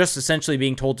just essentially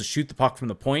being told to shoot the puck from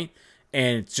the point,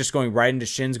 and it's just going right into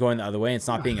shins going the other way. It's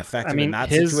not being effective in that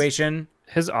situation.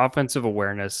 His offensive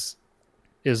awareness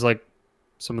is like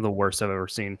some of the worst I've ever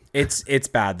seen. It's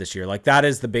bad this year. Like, that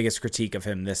is the biggest critique of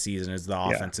him this season, is the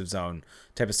offensive zone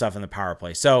type of stuff in the power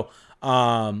play. So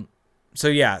he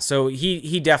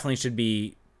definitely should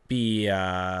be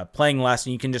playing less,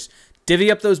 and you can just divvy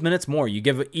up those minutes more. You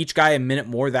give each guy a minute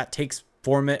more, that takes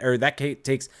 4 minutes, or that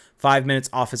takes 5 minutes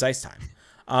off his ice time.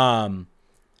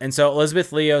 And so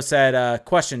Elizabeth Leo said,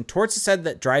 question, Torts has said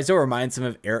that Drysdale reminds him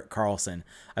of Erik Karlsson.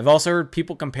 I've also heard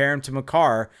people compare him to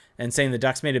Makar and saying the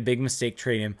Ducks made a big mistake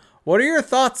trading him. What are your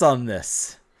thoughts on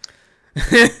this?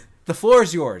 The floor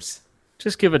is yours.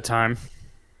 Just give it time.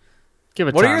 Give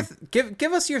it time.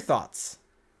 Give us your thoughts.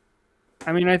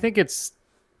 I mean, I think it's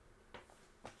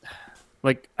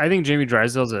like, I think Jamie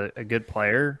Drysdale's a good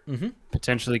player. Mm-hmm.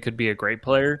 Potentially could be a great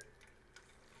player.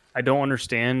 I don't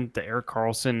understand the Erik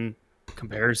Karlsson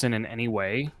comparison in any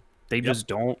way. They just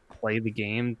don't play the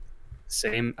game the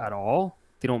same at all.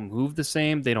 They don't move the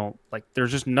same. They don't, like,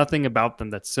 there's just nothing about them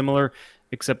that's similar,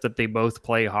 except that they both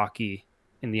play hockey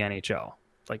in the NHL.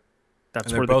 Like,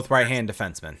 that's where they're both right-hand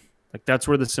defensemen. Like, that's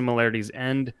where the similarities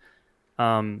end.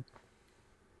 But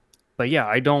yeah,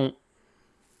 I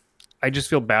just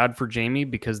feel bad for Jamie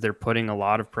because they're putting a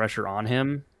lot of pressure on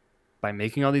him by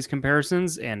making all these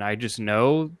comparisons, and I just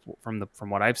know from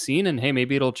what I've seen, and hey,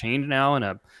 maybe it'll change now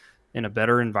in a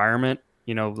better environment,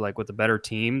 you know, like with a better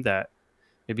team, that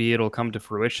maybe it'll come to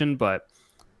fruition, but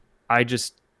I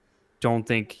just don't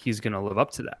think he's going to live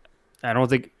up to that. I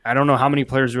don't know how many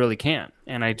players really can,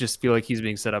 and I just feel like he's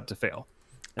being set up to fail.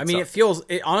 I mean,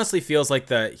 it honestly feels like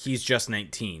he's just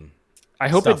 19. I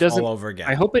hope it doesn't all over again.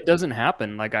 I hope it doesn't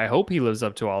happen. Like, I hope he lives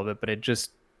up to all of it, but it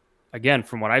just, again,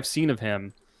 from what I've seen of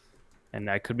him, and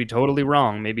I could be totally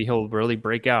wrong, maybe he'll really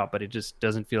break out, but it just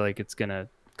doesn't feel like it's going to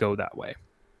go that way.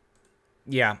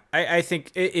 Yeah, I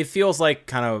think it feels like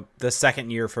kind of the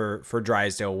second year for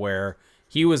Drysdale, where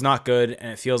he was not good,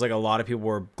 and it feels like a lot of people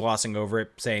were glossing over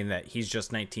it, saying that he's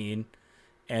just 19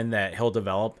 and that he'll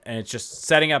develop, and it's just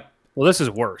setting up. Well, this is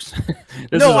worse.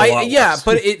 Worse.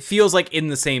 But it feels like in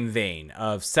the same vein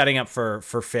of setting up for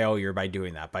failure by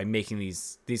doing that, by making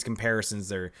these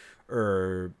comparisons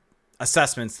or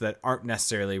assessments that aren't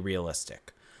necessarily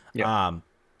realistic. Yeah.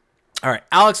 All right.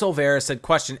 Alex Olvera said,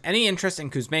 question, any interest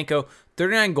in Kuzmenko?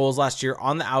 39 goals last year,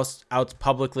 on the outs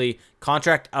publicly,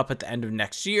 contract up at the end of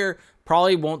next year.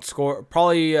 Probably won't score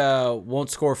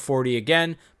 40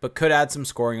 again, but could add some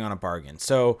scoring on a bargain.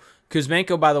 So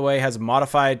Kuzmenko, by the way, has a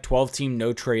modified 12-team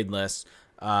no-trade list,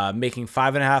 making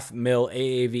 $5.5 million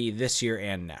AAV this year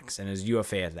and next, and is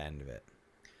UFA at the end of it.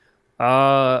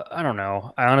 I don't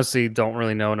know. I honestly don't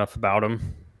really know enough about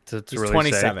him to He's really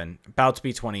 27, about to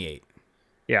be 28.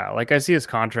 Yeah, like, I see his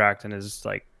contract and his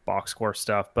like box score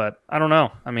stuff, but I don't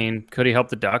know. I mean, could he help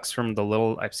the Ducks from the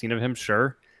little I've seen of him?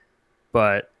 Sure.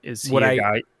 But is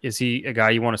he a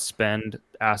guy you want to spend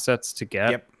assets to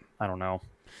get? Yep. I don't know.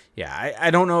 Yeah,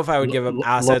 I don't know if I would give up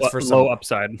assets for low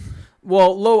upside.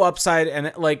 Well, low upside,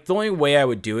 and like the only way I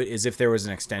would do it is if there was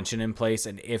an extension in place,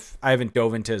 and if I haven't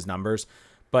dove into his numbers,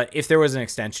 But if there was an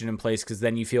extension in place, because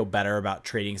then you feel better about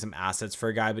trading some assets for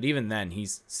a guy. But even then,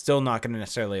 he's still not going to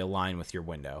necessarily align with your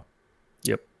window.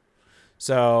 Yep.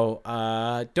 So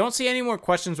don't see any more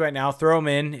questions right now. Throw them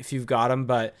in if you've got them.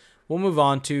 But we'll move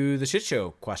on to the shit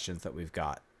show questions that we've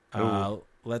got.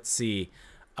 Let's see.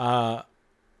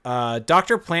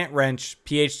 Dr. Plant Wrench,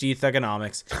 PhD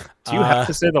Thugonomics. Do you have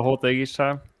to say the whole thing each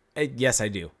time? Yes, I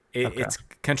do. It's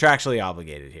contractually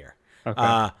obligated here.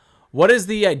 Okay. What is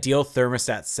the ideal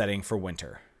thermostat setting for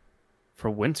winter? For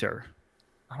winter?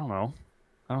 I don't know.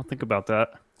 I don't think about that.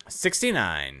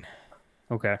 69.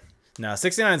 Okay. No,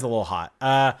 69 is a little hot.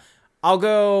 I'll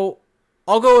go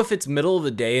if it's middle of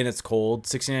the day and it's cold.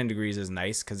 69 degrees is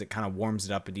nice because it kind of warms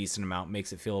it up a decent amount,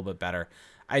 makes it feel a little bit better.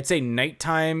 I'd say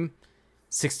nighttime,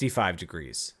 65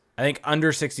 degrees. I think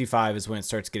under 65 is when it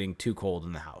starts getting too cold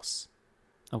in the house.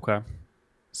 Okay.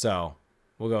 So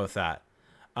we'll go with that.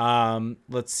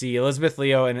 Let's see. Elizabeth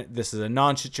Leo, and this is a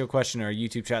non-shit show question. Our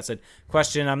YouTube chat said,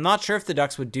 question, I'm not sure if the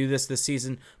Ducks would do this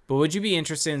season, but would you be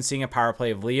interested in seeing a power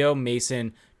play of Leo,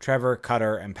 Mason, Trevor,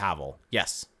 Cutter, and Pavel?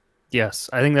 Yes. Yes,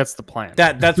 I think that's the plan.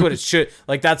 That's what it should,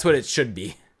 that's what it should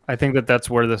be. I think that's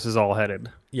where this is all headed.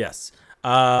 Yes.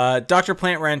 Dr.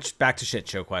 Plant Wrench, back to shit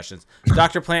show questions.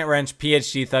 Dr. Plant Wrench,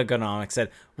 PhD Thugonomics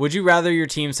said, would you rather your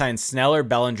team sign Snell or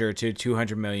Bellinger to a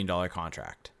 $200 million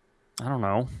contract? I don't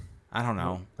know.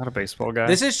 Not a baseball guy.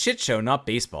 This is shit show, not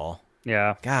baseball.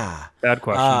 Yeah. God. Bad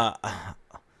question.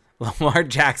 Lamar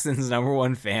Jackson's number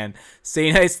one fan.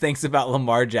 Say nice things about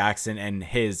Lamar Jackson and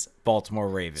his Baltimore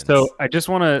Ravens. So I just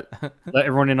want to let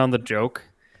everyone in on the joke.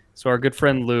 So our good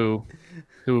friend Lou,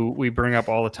 who we bring up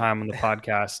all the time on the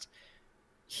podcast,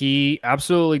 he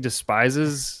absolutely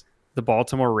despises the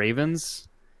Baltimore Ravens,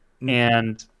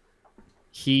 and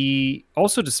he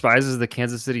also despises the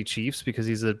Kansas City Chiefs because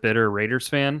he's a bitter Raiders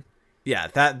fan. Yeah,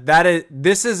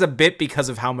 this is a bit because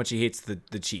of how much he hates the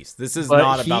Chiefs. This is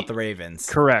not about the Ravens.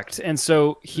 Correct. And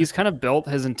so he's kind of built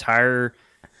his entire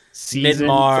season,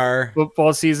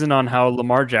 football season, on how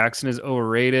Lamar Jackson is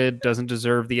overrated, doesn't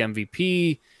deserve the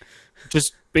MVP.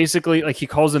 Just basically, like, he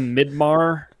calls him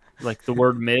Midmar, like the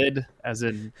word mid as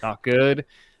in not good.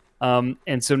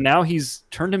 And so now he's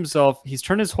turned his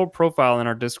whole profile in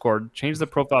our Discord, changed the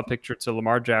profile picture to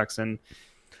Lamar Jackson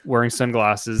wearing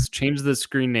sunglasses, changed the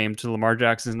screen name to Lamar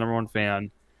Jackson's number one fan.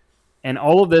 And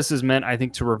all of this is meant, I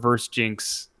think, to reverse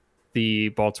jinx the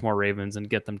Baltimore Ravens and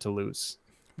get them to lose.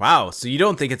 Wow. So you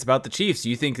don't think it's about the Chiefs?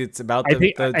 You think it's about I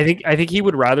think he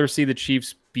would rather see the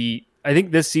Chiefs beat. I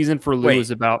think this season for Lou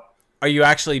is about. Are you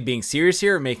actually being serious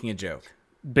here or making a joke?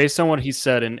 Based on what he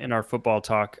said in our football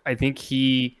talk, I think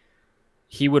he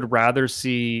would rather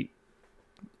see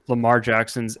Lamar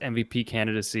Jackson's MVP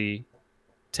candidacy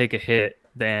take a hit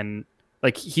than,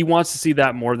 like, he wants to see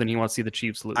that more than he wants to see the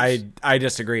Chiefs lose. I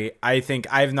disagree. I think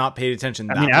I've not paid attention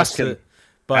that much ask him.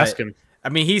 Ask him. I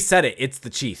mean, he said it. It's the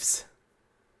Chiefs.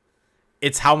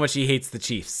 It's how much he hates the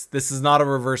Chiefs. This is not a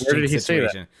reverse jinx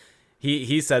situation.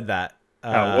 He said that.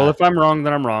 Well, if I'm wrong,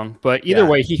 then I'm wrong. But either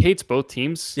way, he hates both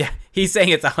teams. Yeah, he's saying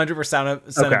it's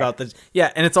 100% about the.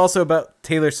 Yeah, and it's also about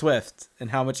Taylor Swift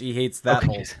and how much he hates that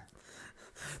whole.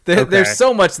 There's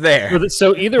so much there.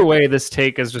 So either way, this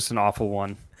take is just an awful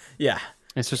one. Yeah.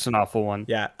 It's just an awful one.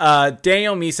 Yeah.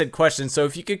 Daniel Me said, question. So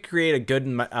if you could create a good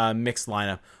mixed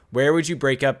lineup, where would you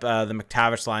break up the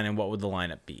McTavish line and what would the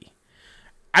lineup be?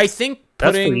 I think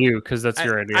that's for you because that's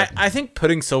your idea. I think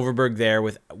putting Silverberg there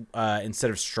with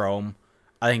instead of Strome,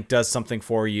 I think does something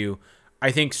for you.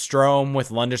 I think Strome with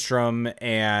Lundestrom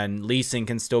and Leasing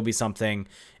can still be something.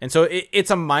 And so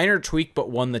it's a minor tweak, but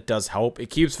one that does help.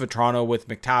 It keeps Vetrano with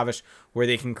McTavish where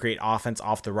they can create offense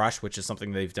off the rush, which is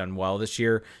something they've done well this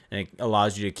year. And it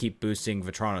allows you to keep boosting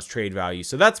Vetrano's trade value.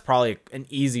 So that's probably an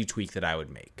easy tweak that I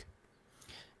would make.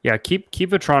 Yeah, keep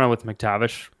Vetrano with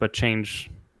McTavish, but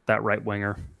change that right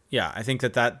winger. Yeah, I think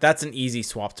that's an easy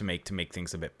swap to make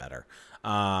things a bit better.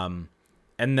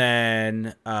 And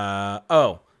then,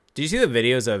 did you see the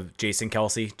videos of Jason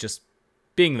Kelce just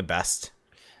being the best?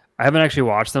 I haven't actually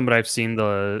watched them, but I've seen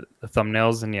the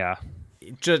thumbnails, and yeah,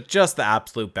 just the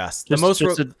absolute best.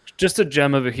 Just a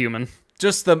gem of a human.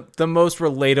 Just the most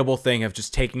relatable thing of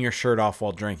just taking your shirt off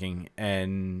while drinking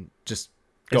and just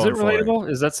going. Is it relatable?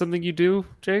 Is that something you do,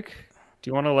 Jake? Do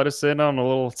you want to let us in on a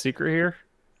little secret here?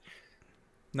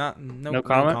 No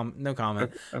comment. No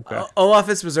comment. Okay.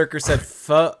 Olafus Berserker said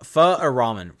pho or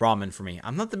ramen. Ramen for me.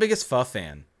 I'm not the biggest pho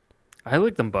fan. I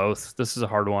like them both. This is a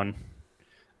hard one.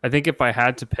 I think if I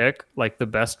had to pick like the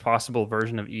best possible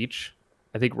version of each,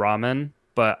 I think ramen,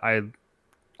 but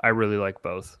I really like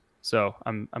both. So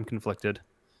I'm conflicted.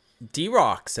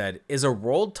 D-Rock said, is a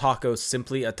rolled taco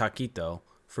simply a taquito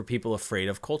for people afraid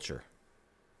of culture?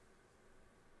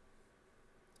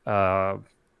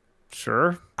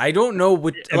 Sure. I don't know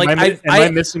what. Am I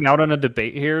missing out on a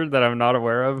debate here that I'm not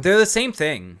aware of? They're the same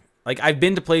thing. Like I've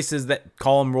been to places that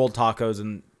call them rolled tacos,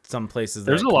 and some places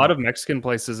there's a lot of Mexican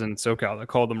places in SoCal that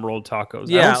call them rolled tacos.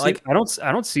 Yeah,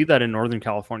 I don't see that in Northern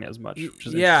California as much. Which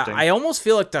is interesting. I almost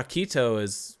feel like taquito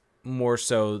is more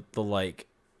so the like.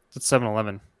 It's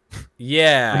 7-Eleven.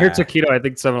 Yeah, Here taquito, I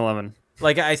think 7-Eleven.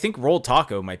 Like I think rolled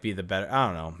taco might be the better. I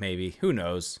don't know. Maybe, who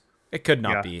knows? It could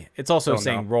not be. It's also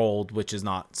saying rolled, which is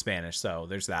not Spanish, so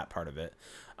there's that part of it.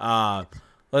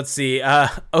 Let's see.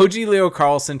 OG Leo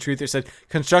Carlson, Truther, said,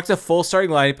 construct a full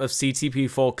starting lineup of CTP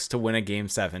folks to win a Game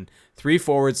 7. 3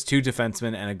 forwards, 2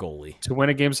 defensemen, and a goalie. To win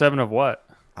a Game 7 of what?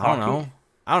 I don't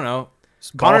know.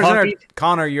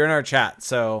 Connor, you're in our chat,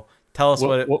 so tell us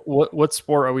what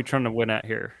sport are we trying to win at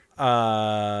here?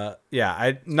 I'm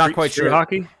not quite sure.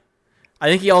 Hockey? I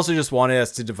think he also just wanted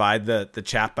us to divide the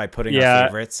chat by putting our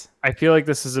favorites. I feel like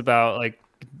this is about like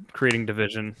creating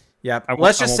division. Yeah.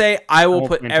 Let's just say I will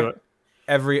put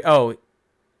every full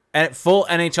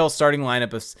NHL starting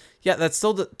lineup of that's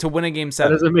still to win a Game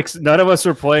 7. That doesn't make none of us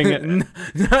are playing it. None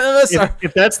of us are.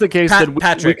 If that's the case, then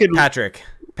Patrick's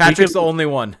the only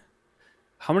one.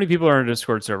 How many people are in a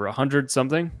Discord server? 100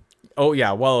 something? Oh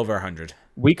yeah, well over 100.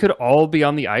 We could all be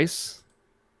on the ice.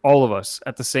 All of us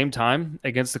at the same time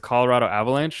against the Colorado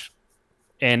Avalanche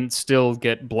and still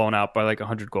get blown out by like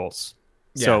 100 goals.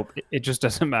 Yeah. So it just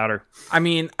doesn't matter. I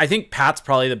mean, I think Pat's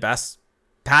probably the best.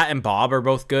 Pat and Bob are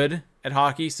both good at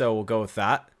hockey, so we'll go with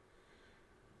that.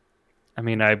 I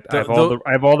mean, I have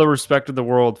all the respect in the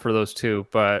world for those two,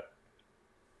 but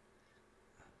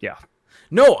yeah.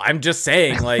 No, I'm just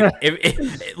saying, like,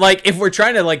 if we're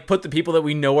trying to like put the people that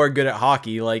we know are good at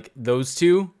hockey, like those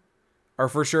two are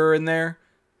for sure in there.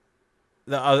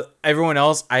 Everyone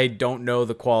else, I don't know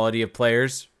the quality of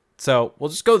players, so we'll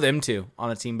just go them two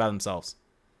on a team by themselves.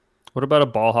 What about a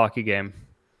ball hockey game?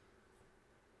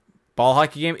 Ball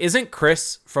hockey game? Isn't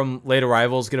Chris from Late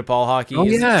Arrivals good at ball hockey? Oh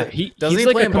yeah, he's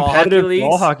like play a competitive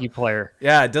ball hockey player.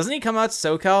 Yeah, doesn't he come out to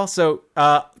SoCal? So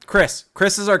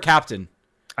Chris is our captain.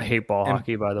 I hate ball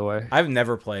hockey, by the way. I've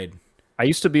never played. I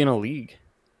used to be in a league.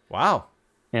 Wow.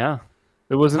 Yeah,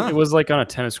 it wasn't. It was like on a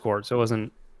tennis court, so it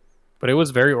wasn't. But it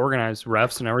was very organized,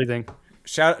 refs and everything.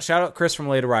 Shout out Chris from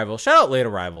Late Arrivals. Shout out Late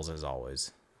Arrivals as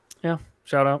always. Yeah,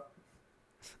 shout out.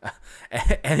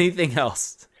 Anything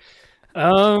else?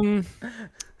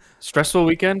 Stressful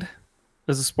weekend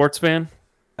as a sports fan.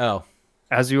 Oh.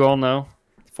 As you all know,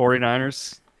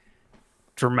 49ers.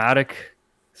 Dramatic,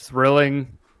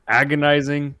 thrilling,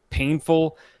 agonizing,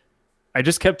 painful. I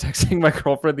just kept texting my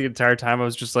girlfriend the entire time. I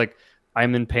was just like,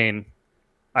 I'm in pain.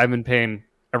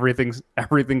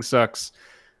 Everything sucks.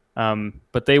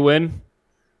 But they win.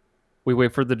 We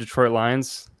wait for the Detroit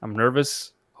Lions. I'm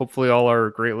nervous. Hopefully all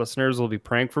our great listeners will be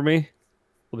praying for me.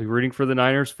 Will be rooting for the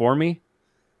Niners for me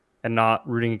and not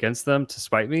rooting against them to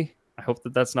spite me. I hope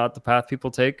that that's not the path people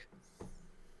take.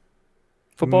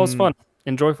 Football is fun.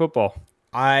 Enjoy football.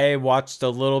 I watched a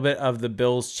little bit of the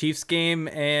Bills-Chiefs game,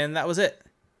 and that was it.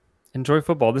 Enjoy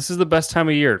football. This is the best time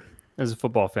of year as a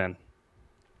football fan.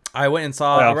 I went and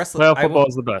saw a wrestling. Playoff football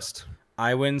is the best.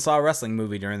 I went and saw a wrestling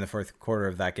movie during the fourth quarter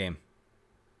of that game.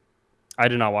 I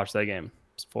did not watch that game.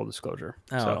 Full disclosure.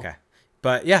 Oh, okay.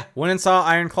 But yeah, went and saw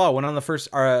Iron Claw. Went on the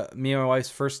first, me and my wife's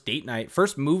first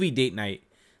movie date night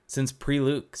since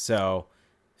pre-Luke. So,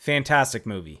 fantastic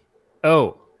movie.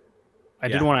 Oh, I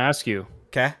did want to ask you.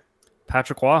 Okay.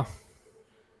 Patrick Waugh.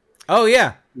 Oh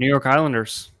yeah, New York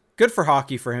Islanders. Good for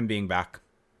hockey for him being back.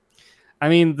 I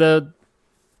mean, I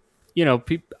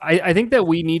think that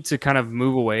we need to kind of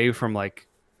move away from like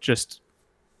just,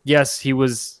 yes, he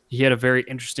had a very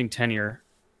interesting tenure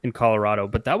in Colorado,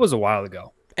 but that was a while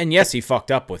ago. And yes, he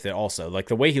fucked up with it also. Like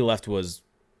the way he left was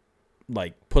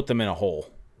like put them in a hole.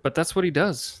 But that's what he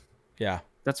does. Yeah.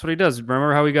 That's what he does.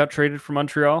 Remember how he got traded from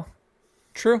Montreal?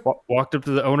 True. Walked up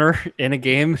to the owner in a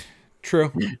game.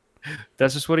 True.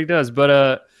 That's just what he does.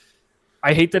 But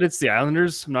I hate that it's the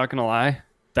Islanders. I'm not going to lie.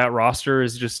 That roster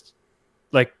is just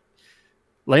like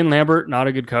Lane Lambert, not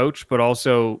a good coach, but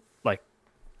also like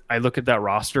I look at that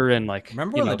roster and like.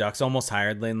 Remember when the Ducks almost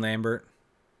hired Lane Lambert?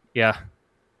 Yeah.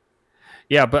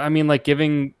 Yeah, but I mean, like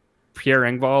giving Pierre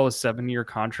Engvall a 7-year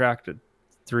contract at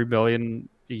 $3 billion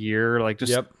a year, like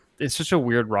just it's such a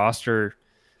weird roster.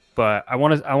 But I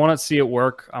want to see it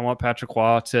work. I want Patrick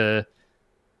Waugh to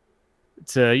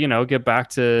get back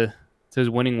to his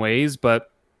winning ways.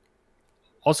 But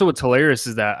also, what's hilarious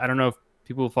is that I don't know if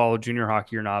people follow junior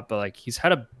hockey or not, but like he's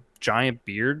had a giant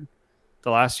beard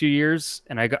the last few years,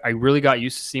 and I really got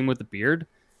used to seeing him with the beard.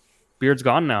 Beard's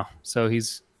gone now, so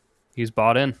he's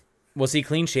bought in. Was he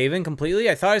clean shaven completely?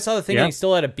 I thought I saw the thing and he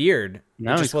still had a beard.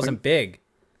 No, it just wasn't big.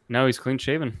 No, he's clean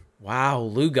shaven. Wow,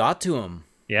 Lou got to him.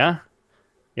 Yeah.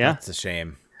 That's a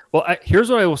shame. Well, here's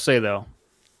what I will say, though.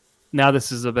 Now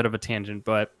this is a bit of a tangent,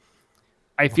 but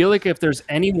I feel like if there's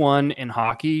anyone in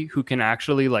hockey who can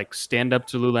actually like stand up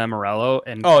to Lou Lamoriello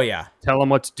and tell him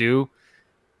what to do,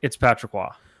 it's Patrick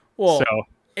Waugh. Well, so,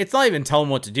 it's not even tell him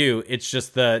what to do. It's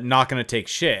just the not going to take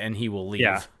shit and he will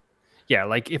leave.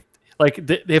 Yeah.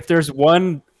 If there's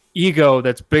one ego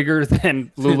that's bigger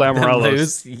than Lou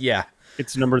Lamoriello's,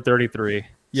 it's number 33.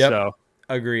 Yep. So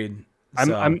agreed.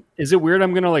 Is it weird?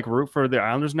 I'm going to like root for the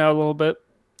Islanders now a little bit.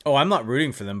 Oh, I'm not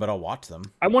rooting for them, but I'll watch them.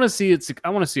 I want to see it. I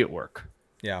want to see it work.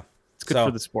 Yeah. It's good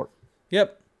for the sport.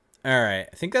 Yep. All right.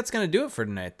 I think that's going to do it for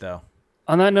tonight, though.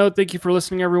 On that note, thank you for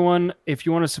listening, everyone. If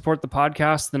you want to support the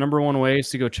podcast, the number one way is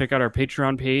to go check out our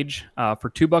Patreon page. For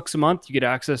 $2 a month, you get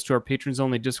access to our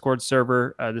patrons-only Discord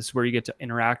server. This is where you get to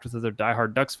interact with other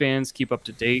diehard Ducks fans, keep up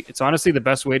to date. It's honestly the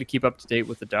best way to keep up to date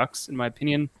with the Ducks, in my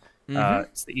opinion.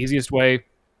 It's the easiest way.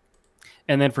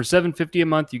 And then for $7.50 a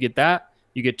month, you get that.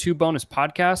 You get 2 bonus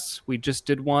podcasts. We just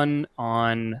did one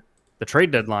on the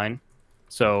trade deadline.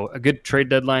 So a good trade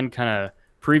deadline kind of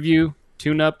preview,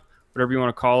 tune-up, whatever you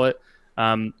want to call it.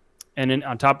 And then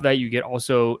on top of that, you get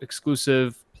also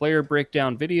exclusive player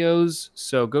breakdown videos.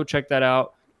 So go check that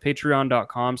out.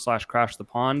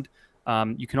 Patreon.com/crashthepond.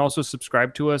 You can also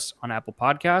subscribe to us on Apple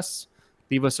Podcasts.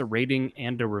 Leave us a rating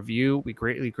and a review. We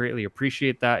greatly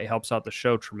appreciate that. It helps out the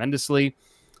show tremendously.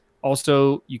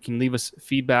 Also, you can leave us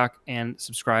feedback and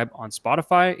subscribe on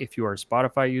Spotify. If you are a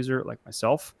Spotify user like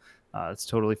myself, that's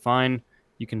totally fine.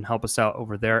 You can help us out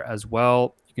over there as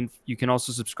well. You can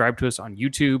also subscribe to us on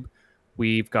YouTube.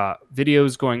 We've got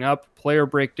videos going up, player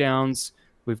breakdowns.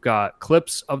 We've got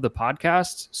clips of the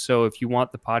podcast. So if you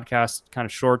want the podcast kind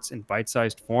of shorts in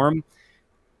bite-sized form,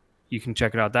 you can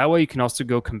check it out that way. You can also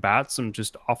go combat some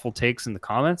just awful takes in the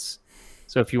comments.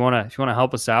 So if you want to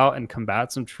help us out and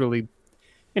combat some truly,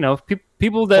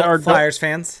 people that are Flyers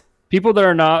fans, people that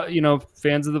are not,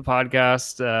 fans of the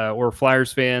podcast or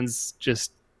Flyers fans,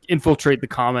 just infiltrate the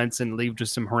comments and leave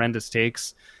just some horrendous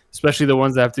takes, especially the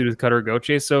ones that have to do with Cutter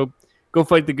Gauthier. So go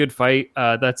fight the good fight.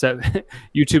 That's at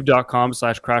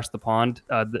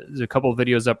youtube.com/crashthepond. There's a couple of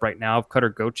videos up right now of Cutter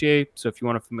Gauthier. So if you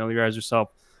want to familiarize yourself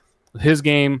with his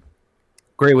game,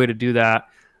 great way to do that.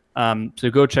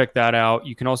 So go check that out.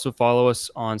 You can also follow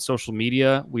us on social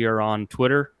media. We are on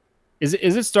Twitter. Is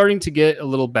it starting to get a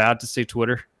little bad to say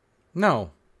Twitter?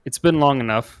 No. It's been long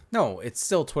enough. No, it's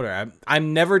still Twitter.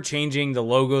 I'm never changing the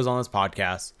logos on this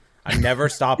podcast. I'm never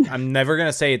going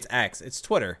to say it's X. It's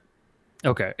Twitter.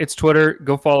 Okay. It's Twitter.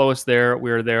 Go follow us there.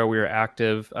 We're there. We are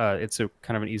active. It's a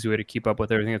kind of an easy way to keep up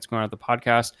with everything that's going on at the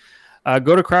podcast.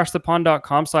 Go to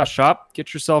crashthepond.com/shop.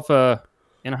 Get yourself a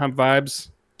Anaheim Vibes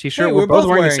t-shirt. Hey, we're both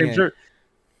wearing the same shirt.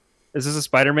 Is this a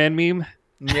Spider-Man meme?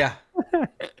 Yeah.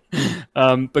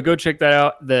 But go check that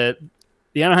out.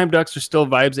 The Anaheim Ducks are still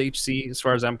Vibes HC as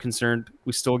far as I'm concerned.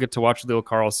 We still get to watch Leo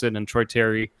Carlson and Troy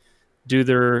Terry do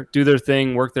their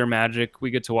thing, work their magic.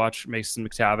 We get to watch Mason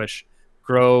McTavish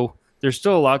grow. There's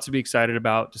still a lot to be excited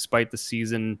about despite the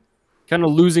season kind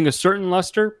of losing a certain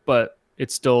luster, but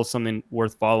it's still something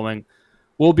worth following.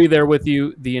 We'll be there with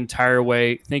you the entire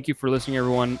way. Thank you for listening,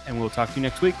 everyone, and we'll talk to you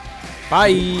next week.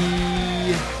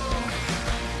 Bye.